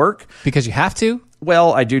do it at work because you have to.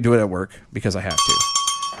 Well, I do it at work because I have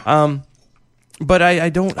to. But I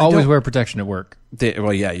don't always wear protection at work.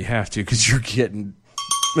 Well, yeah, you have to because you're getting.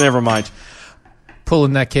 Never mind.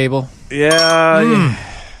 Pulling that cable. Yeah.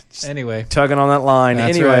 Anyway, tugging on that line.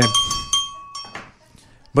 That's anyway, right.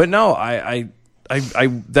 But no, I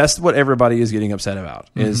that's what everybody is getting upset about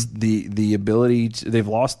is the ability they're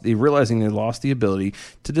realizing they lost the ability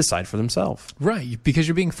to decide for themselves. Right, because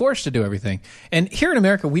you're being forced to do everything. And here in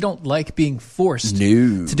America, we don't like being forced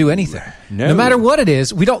to do anything. No matter what it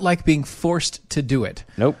is, we don't like being forced to do it.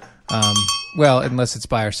 Nope. Well, unless it's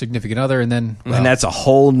by our significant other, and then and that's a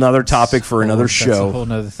whole nother topic for another show. That's a whole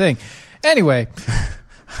nother thing. Anyway.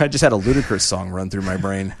 I just had a Ludacris song run through my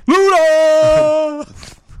brain.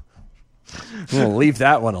 Luda! I'm going to leave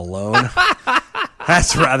that one alone.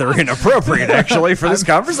 That's rather inappropriate, actually, for this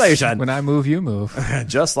conversation. When I move, you move.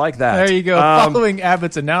 Just like that. There you go. Following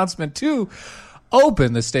Abbott's announcement to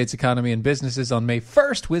open the state's economy and businesses on May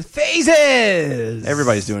 1st with phases.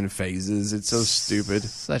 Everybody's doing phases. It's so stupid.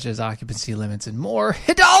 Such as occupancy limits and more.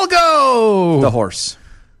 Hidalgo! The horse.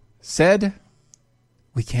 Said,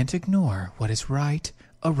 we can't ignore what is right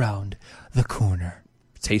around the corner.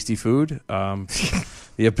 Tasty food,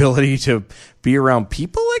 the ability to be around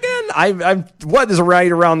people again. What is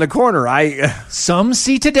right around the corner? Some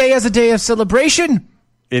see today as a day of celebration.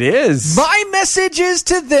 It is. My message is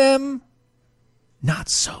to them: not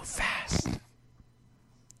so fast.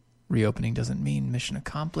 Reopening doesn't mean mission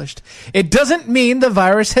accomplished. It doesn't mean the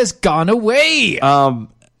virus has gone away.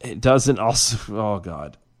 It doesn't also. Oh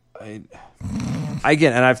God.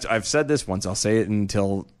 Again, and I've said this once. I'll say it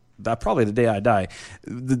until probably the day I die.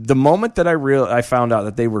 The moment that I found out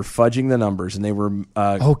that they were fudging the numbers and they were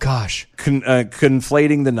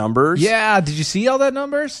conflating the numbers. Yeah, did you see all that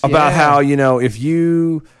numbers about how if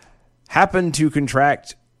you happen to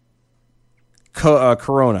contract corona,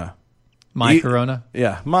 corona, my corona,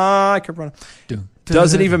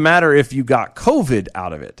 doesn't even matter if you got COVID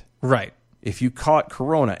out of it, right? If you caught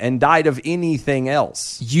corona and died of anything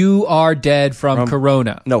else, you are dead from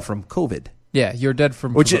corona. No, from COVID. Yeah, you're dead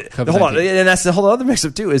from COVID. Hold on, and that's the whole other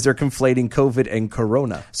mix-up too. Is they're conflating COVID and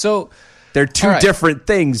corona? So they're two different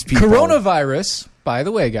things. People. Coronavirus, by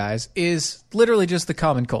the way, guys, is literally just the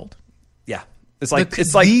common cold. Yeah, it's like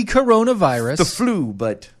the coronavirus, the flu,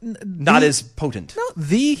 but not as potent. No,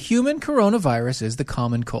 the human coronavirus is the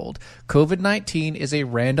common cold. COVID-19 is a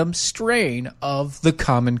random strain of the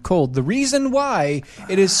common cold. The reason why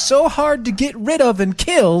it is so hard to get rid of and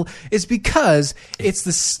kill is because it's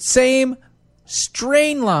the same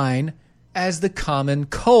strain line as the common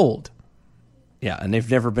cold. Yeah, and they've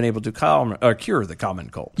never been able to cure the common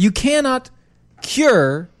cold. You cannot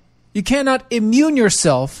immune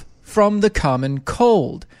yourself from the common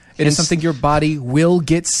cold. It is something your body will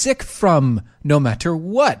get sick from no matter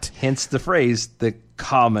what. Hence the phrase, the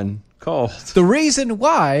common cold. The reason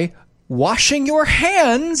why washing your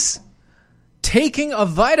hands, taking a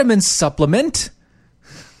vitamin supplement,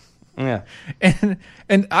 and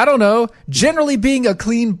I don't know, generally being a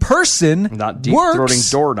clean person, not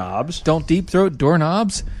deep-throating doorknobs. Don't deep-throat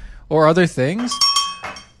doorknobs or other things.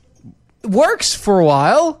 Works for a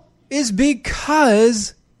while is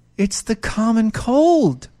because it's the common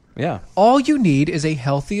cold. Yeah. All you need is a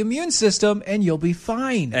healthy immune system and you'll be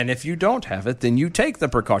fine. And if you don't have it, then you take the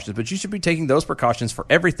precautions. But you should be taking those precautions for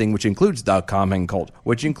everything, which includes the common cold,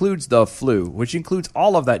 which includes the flu, which includes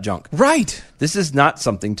all of that junk. Right. This is not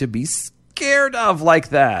something to be scared of like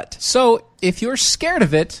that. So if you're scared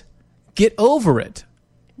of it, get over it.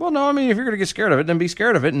 Well, no, I mean, if you're going to get scared of it, then be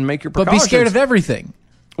scared of it and make your precautions. But be scared of everything.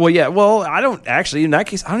 Well, yeah. Well, I don't actually. In that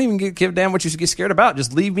case, I don't even give a damn what you get scared about.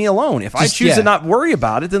 Just leave me alone. If I choose to not worry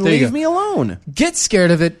about it, then leave me alone. Get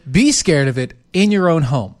scared of it. Be scared of it in your own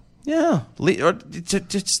home. Yeah.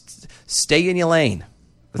 Just stay in your lane.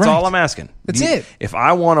 That's all I'm asking. That's it. If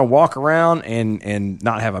I want to walk around and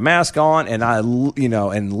not have a mask on, and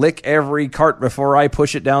and lick every cart before I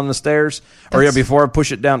push it down the stairs, before I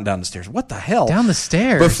push it down the stairs. What the hell? Down the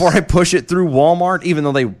stairs. Before I push it through Walmart, even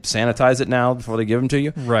though they sanitize it now before they give them to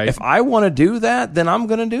you. Right. If I want to do that, then I'm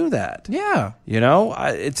going to do that. Yeah.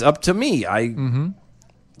 It's up to me. I'm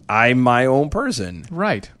my own person.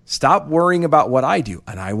 Right. Stop worrying about what I do,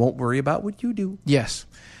 and I won't worry about what you do. Yes.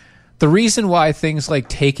 The reason why things like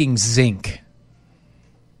taking zinc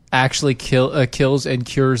actually kills and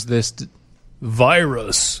cures this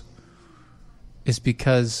virus is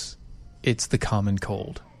because it's the common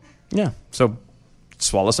cold. Yeah. So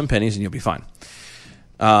swallow some pennies and you'll be fine.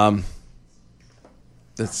 Let's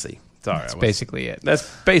see. Sorry, that's basically it. That's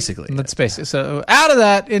basically it. So out of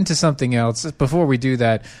that into something else. Before we do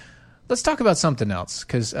that, let's talk about something else.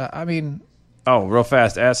 Because, Oh, real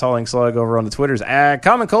fast. Asshauling Slug over on the Twitters.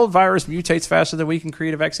 Common cold virus mutates faster than we can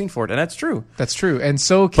create a vaccine for it. And that's true. That's true. And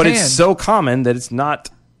so But it's so common that it's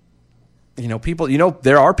not, people,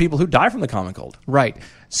 there are people who die from the common cold. Right.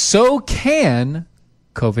 So can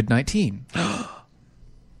COVID-19.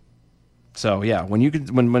 So yeah, when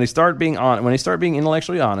they start being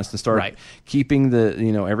intellectually honest and start keeping the,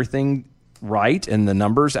 everything right and the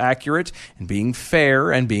numbers accurate and being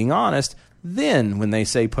fair and being honest, then when they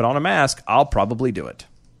say put on a mask, I'll probably do it.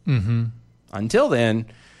 Mm-hmm. Until then,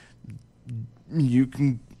 you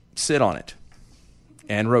can sit on it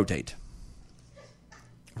and rotate.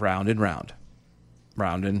 Round and round.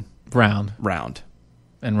 Round and round. Round.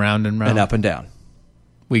 And round and round. And up and down.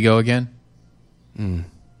 We go again?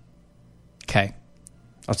 Okay.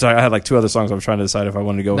 I'm sorry, I had like two other songs I was trying to decide if I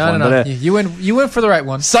wanted to go with one. No. You went for the right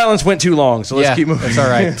one. Silence went too long, so let's keep moving. That's all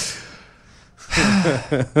right.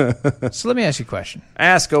 So let me ask you a question.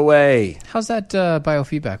 Ask away. How's that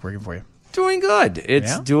biofeedback working for you? Doing good.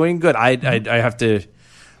 It's doing good. I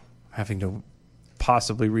having to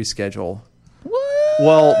possibly reschedule. What?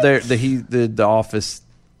 Well, the office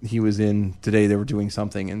he was in today, they were doing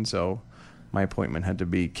something, and so my appointment had to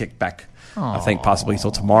be kicked back. I think possibly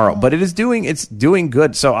till tomorrow. But it's doing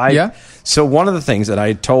good. So so one of the things that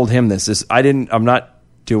I told him is I'm not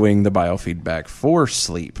doing the biofeedback for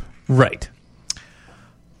sleep. Right.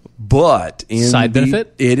 But Side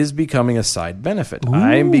benefit? It is becoming a side benefit.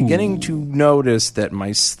 I'm beginning to notice that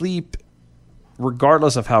my sleep,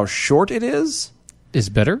 regardless of how short it is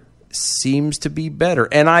better. Seems to be better.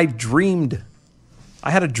 And I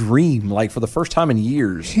had a dream, like, for the first time in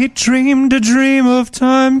years. He dreamed a dream of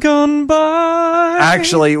time gone by.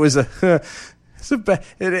 Actually, it was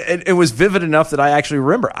it was vivid enough that I actually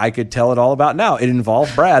remember. I could tell it all about now. It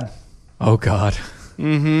involved Brad. Oh, God.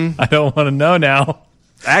 Mm-hmm. I don't want to know now.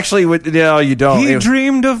 Actually, no, you don't. He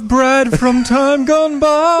dreamed of Brad from time gone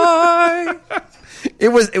by. It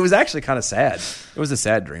was actually kind of sad. It was a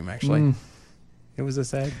sad dream, actually. It was a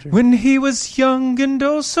sad dream. When he was young and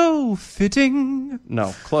oh so fitting.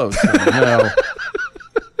 No, close. No.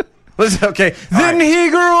 Listen, okay. Then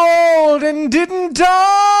he grew old and didn't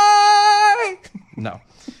die. No.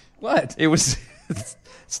 What? It was.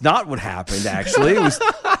 It's not what happened. Actually, it was.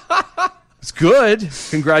 It's good.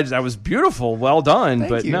 Congratulations. That was beautiful. Well done. Thank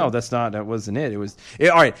but you. no, that wasn't it. It was. All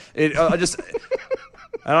right. I just.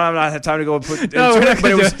 I don't have time to go and put. No, into we're it, not but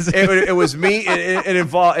gonna do it. it was me. It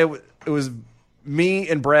involved. It was me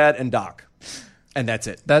and Brad and Doc, and that's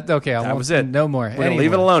it. That was it. No more. We're gonna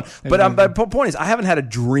leave it alone. But the point is, I haven't had a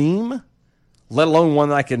dream, let alone one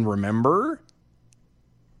that I can remember,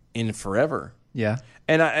 in forever. Yeah.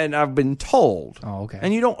 And I've been told. Oh, okay.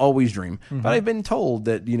 And you don't always dream, but I've been told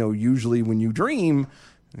that usually when you dream,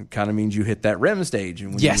 it kind of means you hit that REM stage,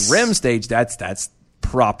 and when Yes. you REM stage, that's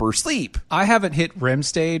proper sleep. I haven't hit REM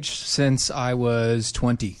stage since I was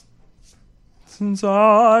 20. Since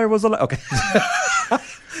I was alive. Okay.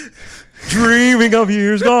 Dreaming of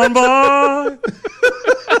years gone by.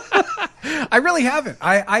 I really haven't.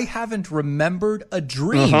 I haven't remembered a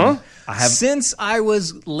dream I have since I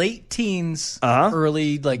was late teens,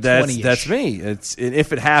 early 20-ish. That's me.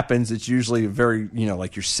 If it happens, it's usually very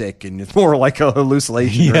like you're sick, and it's more like a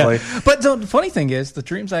hallucination. Yeah. Really. But the funny thing is, the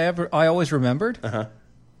dreams I always remembered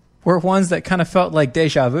were ones that kind of felt like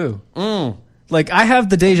deja vu. Like, I have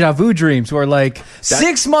the deja vu dreams where,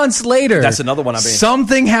 6 months later, That's another one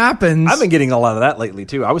something happens. I've been getting a lot of that lately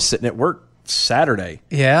too. I was sitting at work Saturday.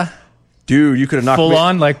 Yeah. Dude, you could have knocked Full me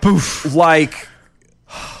on, poof.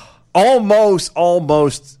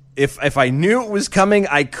 Almost. If I knew it was coming,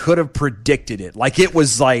 I could have predicted it. It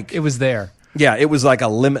was there. Yeah, it was like a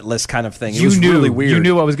limitless kind of thing. It You was knew, really weird. You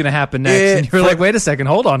knew what was going to happen next. And you were like, wait a second,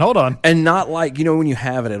 hold on. And not when you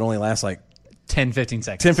have it, it only lasts 10, 15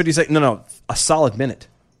 seconds. 10, 15 seconds. No, a solid minute.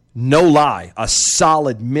 No lie. A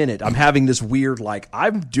solid minute. I'm having this weird, what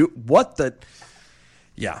the...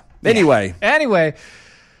 Yeah. Anyway.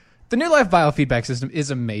 The New Life biofeedback system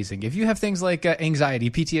is amazing. If you have things like anxiety,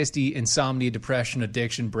 PTSD, insomnia, depression,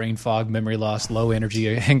 addiction, brain fog, memory loss, low energy,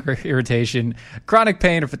 anger, irritation, chronic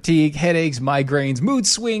pain or fatigue, headaches, migraines, mood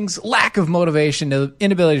swings, lack of motivation,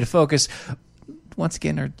 inability to focus, once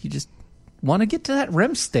again, or you just want to get to that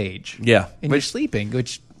REM stage. Yeah. And you're sleeping,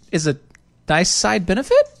 which is a nice side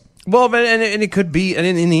benefit. Well, but and it could be, and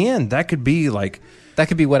in the end, that could be that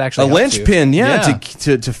could be what actually a helps linchpin, you.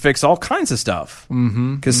 to fix all kinds of stuff.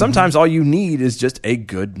 Because sometimes all you need is just a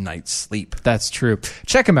good night's sleep. That's true.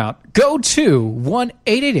 Check them out. Go to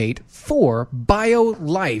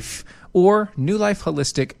 1-888-4-BIO-LIFE or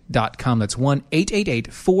newlifeholistic.com. That's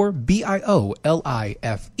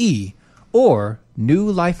 1-888-4-BIO-LIFE or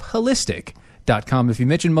newlifeholistic.com. If you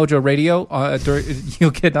mention Mojo Radio,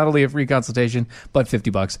 you'll get not only a free consultation, but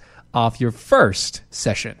 $50 off your first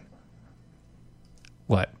session.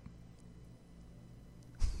 What?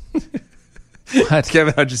 What?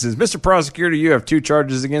 Kevin Hutchins says, Mr. Prosecutor, you have 2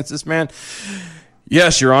 charges against this man.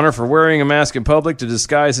 Yes, Your Honor, for wearing a mask in public to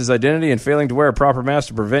disguise his identity and failing to wear a proper mask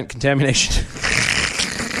to prevent contamination.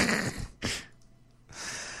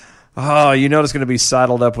 Oh, it's going to be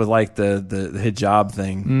saddled up with the hijab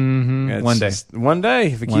thing. Mm-hmm. One day. One day,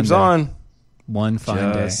 if it keeps on. One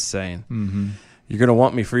fine day. Just saying. Mm-hmm. You're going to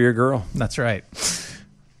want me for your girl. That's right.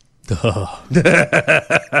 Data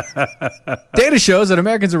shows that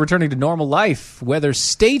Americans are returning to normal life, whether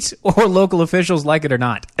state or local officials like it or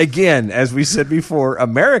not. Again, as we said before,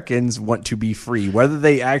 Americans want to be free. Whether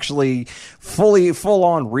they actually full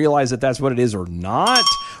on realize that that's what it is or not,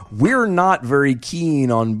 we're not very keen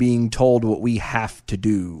on being told what we have to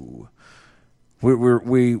do.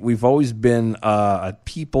 We've always been a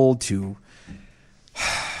people to...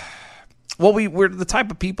 Well, we're the type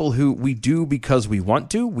of people who we do because we want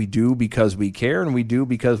to, we do because we care, and we do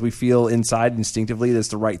because we feel inside instinctively that's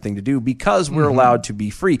the right thing to do because we're allowed to be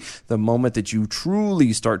free. The moment that you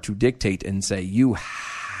truly start to dictate and say, you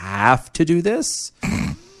have to do this,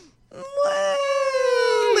 well,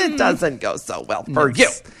 it doesn't go so well for you.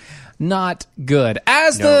 Not good.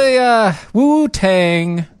 As the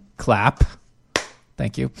Wu-Tang clap,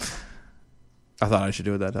 Thank you. I thought I should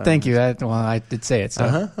do it that time. Thank you. I did say it.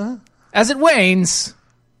 So. As it wanes,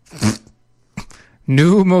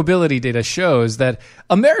 new mobility data shows that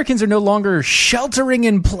Americans are no longer sheltering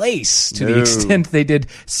in place to the extent they did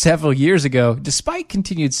several years ago, despite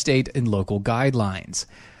continued state and local guidelines.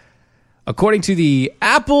 According to the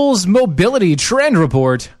Apple's Mobility Trend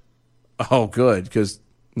Report. Oh, good, because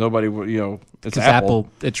nobody, it's Apple.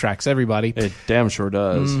 It tracks everybody. It damn sure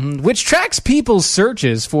does. Which tracks people's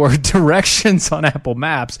searches for directions on Apple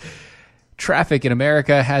Maps. Traffic in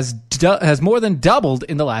America has more than doubled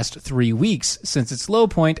in the last 3 weeks since its low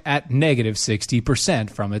point at negative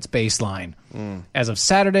 60% from its baseline. As of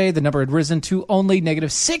Saturday, the number had risen to only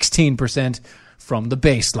negative 16% from the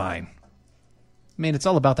baseline. I mean, it's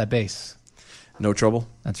all about that base. No trouble.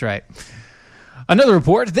 That's right. Another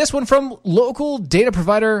report, this one from local data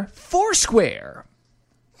provider Foursquare.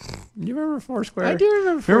 You remember Foursquare? I do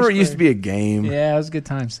remember Foursquare. Remember it used to be a game? Yeah, it was good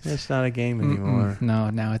times. It's not a game anymore. No,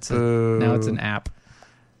 now it's an app.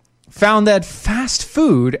 Found that fast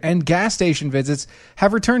food and gas station visits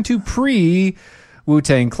have returned to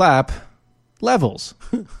pre-Wu-Tang Clap levels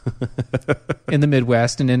in the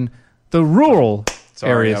Midwest and in the rural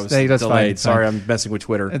areas. I was That's delayed. fine. Sorry, I'm messing with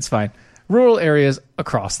Twitter. It's fine. Rural areas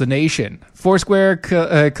across the nation. Foursquare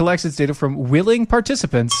collects its data from willing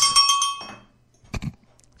participants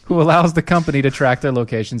who allows the company to track their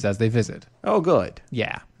locations as they visit. Oh, good.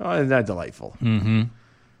 Yeah. Oh, isn't that delightful?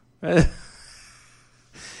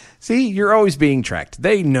 See, you're always being tracked.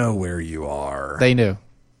 They know where you are. They do.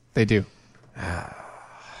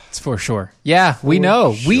 It's for sure. Yeah, we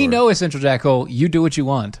know. Sure. We know, Essential Jackhole, you do what you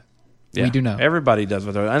want. Yeah, we do know. Everybody does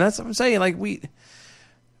what they're doing. And that's what I'm saying. Like,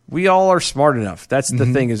 we all are smart enough. That's the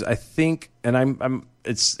thing is, I think, and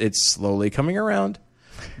it's slowly coming around,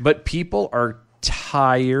 but people are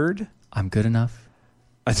tired. I'm good enough.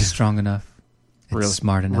 I'm strong enough. And Really?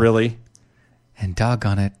 smart enough. Really? And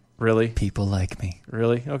doggone it. Really? People like me.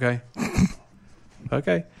 Really? Okay.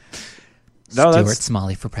 Okay. Stuart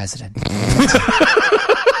Smalley for president.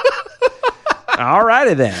 All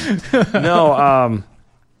righty then. No,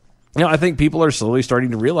 I think people are slowly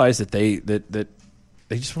starting to realize that they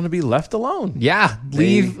just want to be left alone. Yeah,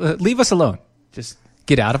 leave us alone. Just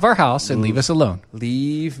get out of our house and leave us alone.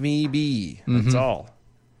 Leave me be. That's all.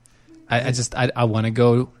 I want to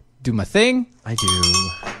go do my thing. I do.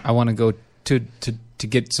 I want to go to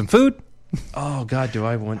get some food. Oh God, do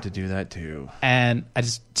I want to do that too? And I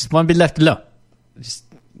just want to be left alone. Just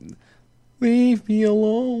leave me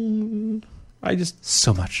alone. I just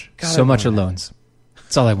so much God, alones.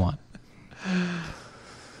 That's all I want.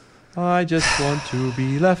 I just want to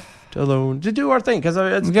be left alone to do our thing because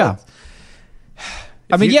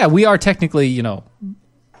we are technically in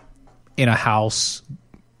a house,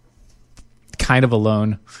 kind of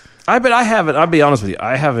alone. But I haven't. I'll be honest with you.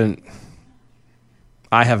 I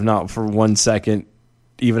have not for 1 second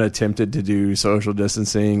even attempted to do social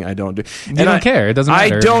distancing. I don't do. You don't care. It doesn't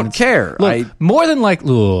matter. I don't care. Look, more than likely,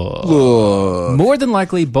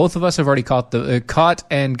 both of us have already caught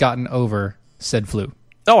and gotten over said flu.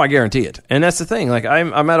 Oh, I guarantee it. And that's the thing. Like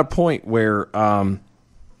I'm at a point where,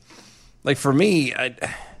 like for me,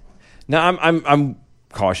 I'm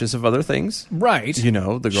cautious of other things. Right.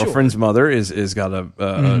 The girlfriend's mother is got a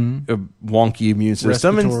wonky immune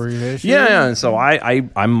system. Respiratory issue. Yeah. And so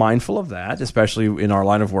I'm mindful of that, especially in our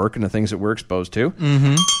line of work and the things that we're exposed to.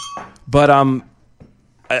 But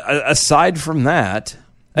aside from that,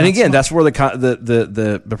 and again, that's where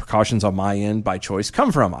the precautions on my end by choice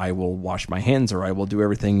come from. I will wash my hands or I will do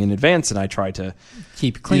everything in advance and I try to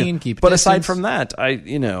keep clean, keep But distance. aside from that,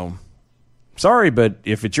 sorry, but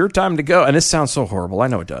if it's your time to go, and this sounds so horrible, I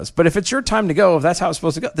know it does, but if it's your time to go, if that's how it's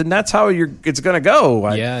supposed to go, then that's how it's going to go.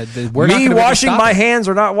 Me washing my hands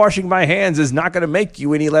or not washing my hands is not going to make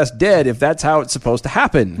you any less dead if that's how it's supposed to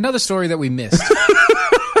happen. Another story that we missed.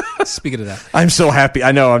 Speaking of that. I'm so happy.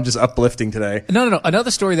 I know, I'm just uplifting today. No.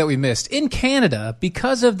 Another story that we missed. In Canada,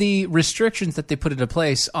 because of the restrictions that they put into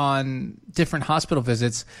place on different hospital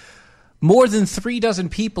visits, more than 36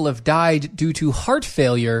 people have died due to heart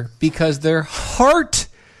failure because their heart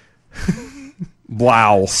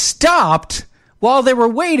stopped while they were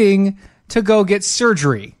waiting to go get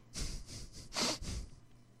surgery.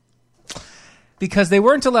 Because they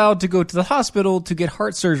weren't allowed to go to the hospital to get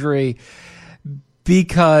heart surgery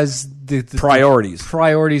because the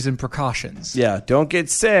priorities and precautions. Yeah, don't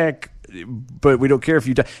get sick, but we don't care if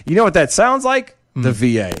you die. You know what that sounds like? The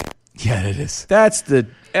VA. Yeah, it is. That's the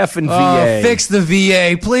effing VA. Fix the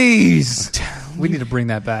VA, please. We need to bring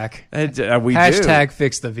that back. We Hashtag do.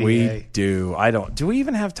 fix the VA. We do. Do we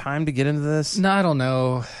even have time to get into this? No, I don't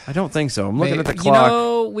know. I don't think so. I'm looking at the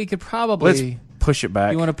clock. We could probably. push it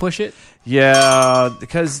back. You want to push it? Yeah,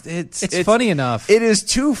 because it's funny enough. It is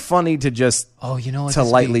too funny to just to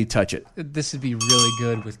lightly touch it. This would be really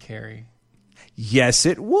good with Carrie. Yes,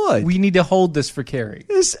 it would. We need to hold this for Carrie.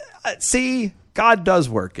 See, God does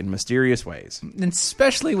work in mysterious ways, and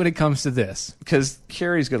especially when it comes to this, because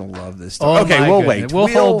Carrie's going to love this story. Okay, we'll wait. We'll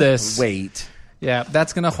hold this. Wait. Yeah,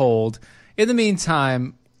 that's going to hold. In the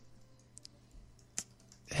meantime,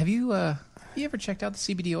 have you ever checked out the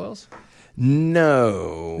CBD oils?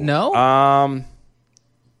 No. No?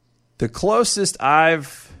 The closest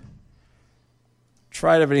I've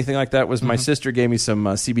tried of anything like that was my sister gave me some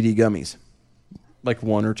CBD gummies. Like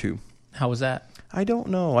 1 or 2. How was that? I don't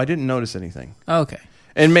know. I didn't notice anything. Okay.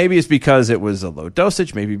 And maybe it's because it was a low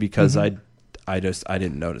dosage. Maybe because I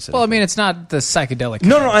didn't notice it. Well, I mean, it's not the psychedelic.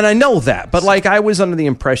 No, and I know that, but like I was under the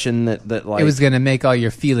impression that like it was going to make all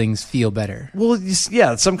your feelings feel better. Well,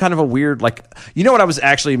 yeah, some kind of a weird like what I was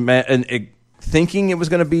actually thinking it was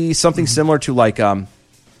going to be something similar to like to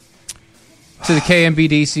the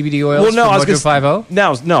KMBD CBD oils. Well, no, I was Mojo 50?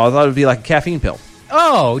 No, I thought it would be like a caffeine pill.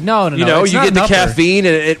 Oh, no. You know, you get the caffeine,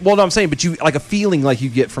 and I'm saying, but you like a feeling like you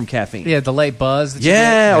get from caffeine. Yeah, the late buzz.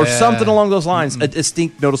 That or something along those lines. A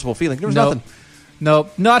distinct, noticeable feeling. There was nothing.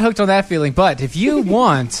 Nope, not hooked on that feeling. But if you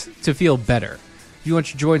want to feel better, if you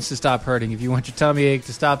want your joints to stop hurting, if you want your tummy ache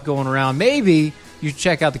to stop going around, maybe you should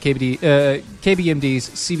check out the KBMD's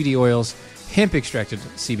CBD oils, hemp-extracted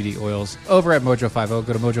CBD oils, over at Mojo50.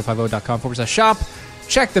 Go to mojo50.com/shop.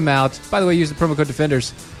 Check them out. By the way, use the promo code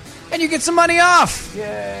DEFENDERS. And you get some money off.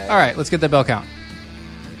 Yeah. All right, let's get that bell count.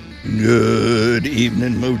 Good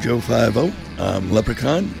evening, Mojo 50. I'm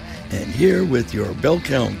Leprechaun, and here with your bell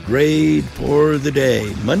count grade for the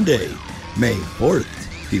day, Monday, May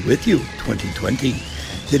 4th. Be with you, 2020.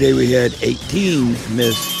 Today we had 18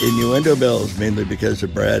 missed innuendo bells, mainly because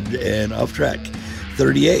of Brad and Off Track.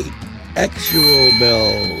 38 actual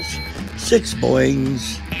bells, 6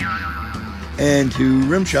 boings, and 2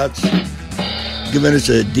 rim shots. Giving us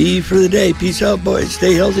a D for the day. Peace out, boys.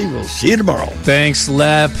 Stay healthy. We'll see you tomorrow. Thanks,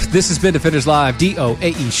 Lep. This has been Defenders Live,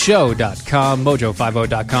 DOAEshow.com,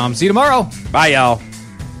 Mojo50.com. See you tomorrow. Bye, y'all.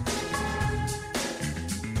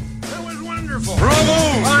 That was wonderful. Bravo!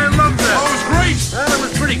 I loved that. Oh, it was great. Well, it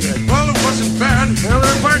was pretty good. Well, it wasn't bad. Well,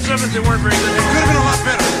 there were parts of it that weren't very good. It could have been a lot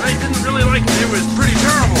better. I didn't really like it. It was pretty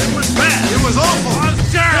terrible. It was bad. It was awful. It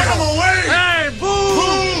was terrible. Get him away! Hey, boo!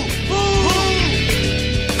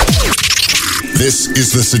 This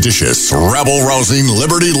is the seditious, rabble-rousing,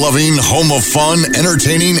 liberty-loving, home of fun,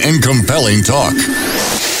 entertaining, and compelling talk.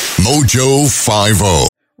 Mojo 50.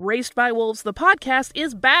 Raised by Wolves, the podcast,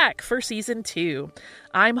 is back for Season 2.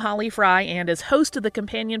 I'm Holly Fry, and as host of the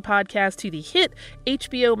companion podcast to the hit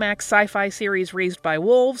HBO Max sci-fi series Raised by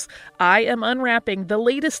Wolves, I am unwrapping the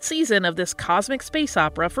latest season of this cosmic space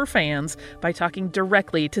opera for fans by talking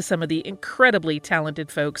directly to some of the incredibly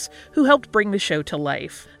talented folks who helped bring the show to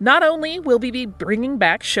life. Not only will we be bringing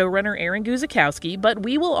back showrunner Aaron Guzikowski, but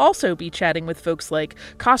we will also be chatting with folks like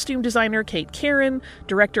costume designer Kate Karen,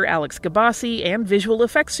 director Alex Gabassi, and visual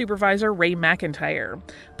effects supervisor Ray McIntyre.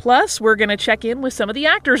 Plus, we're going to check in with some of the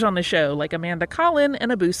actors on the show, like Amanda Collin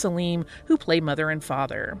and Abu Salim, who play mother and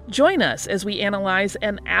father. Join us as we analyze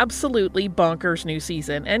an absolutely bonkers new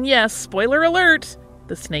season. And yes, spoiler alert,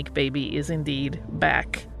 the snake baby is indeed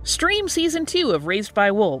back. Stream Season 2 of Raised by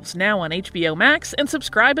Wolves now on HBO Max, and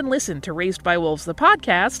subscribe and listen to Raised by Wolves the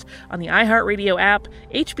podcast on the iHeartRadio app,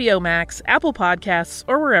 HBO Max, Apple Podcasts,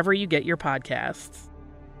 or wherever you get your podcasts.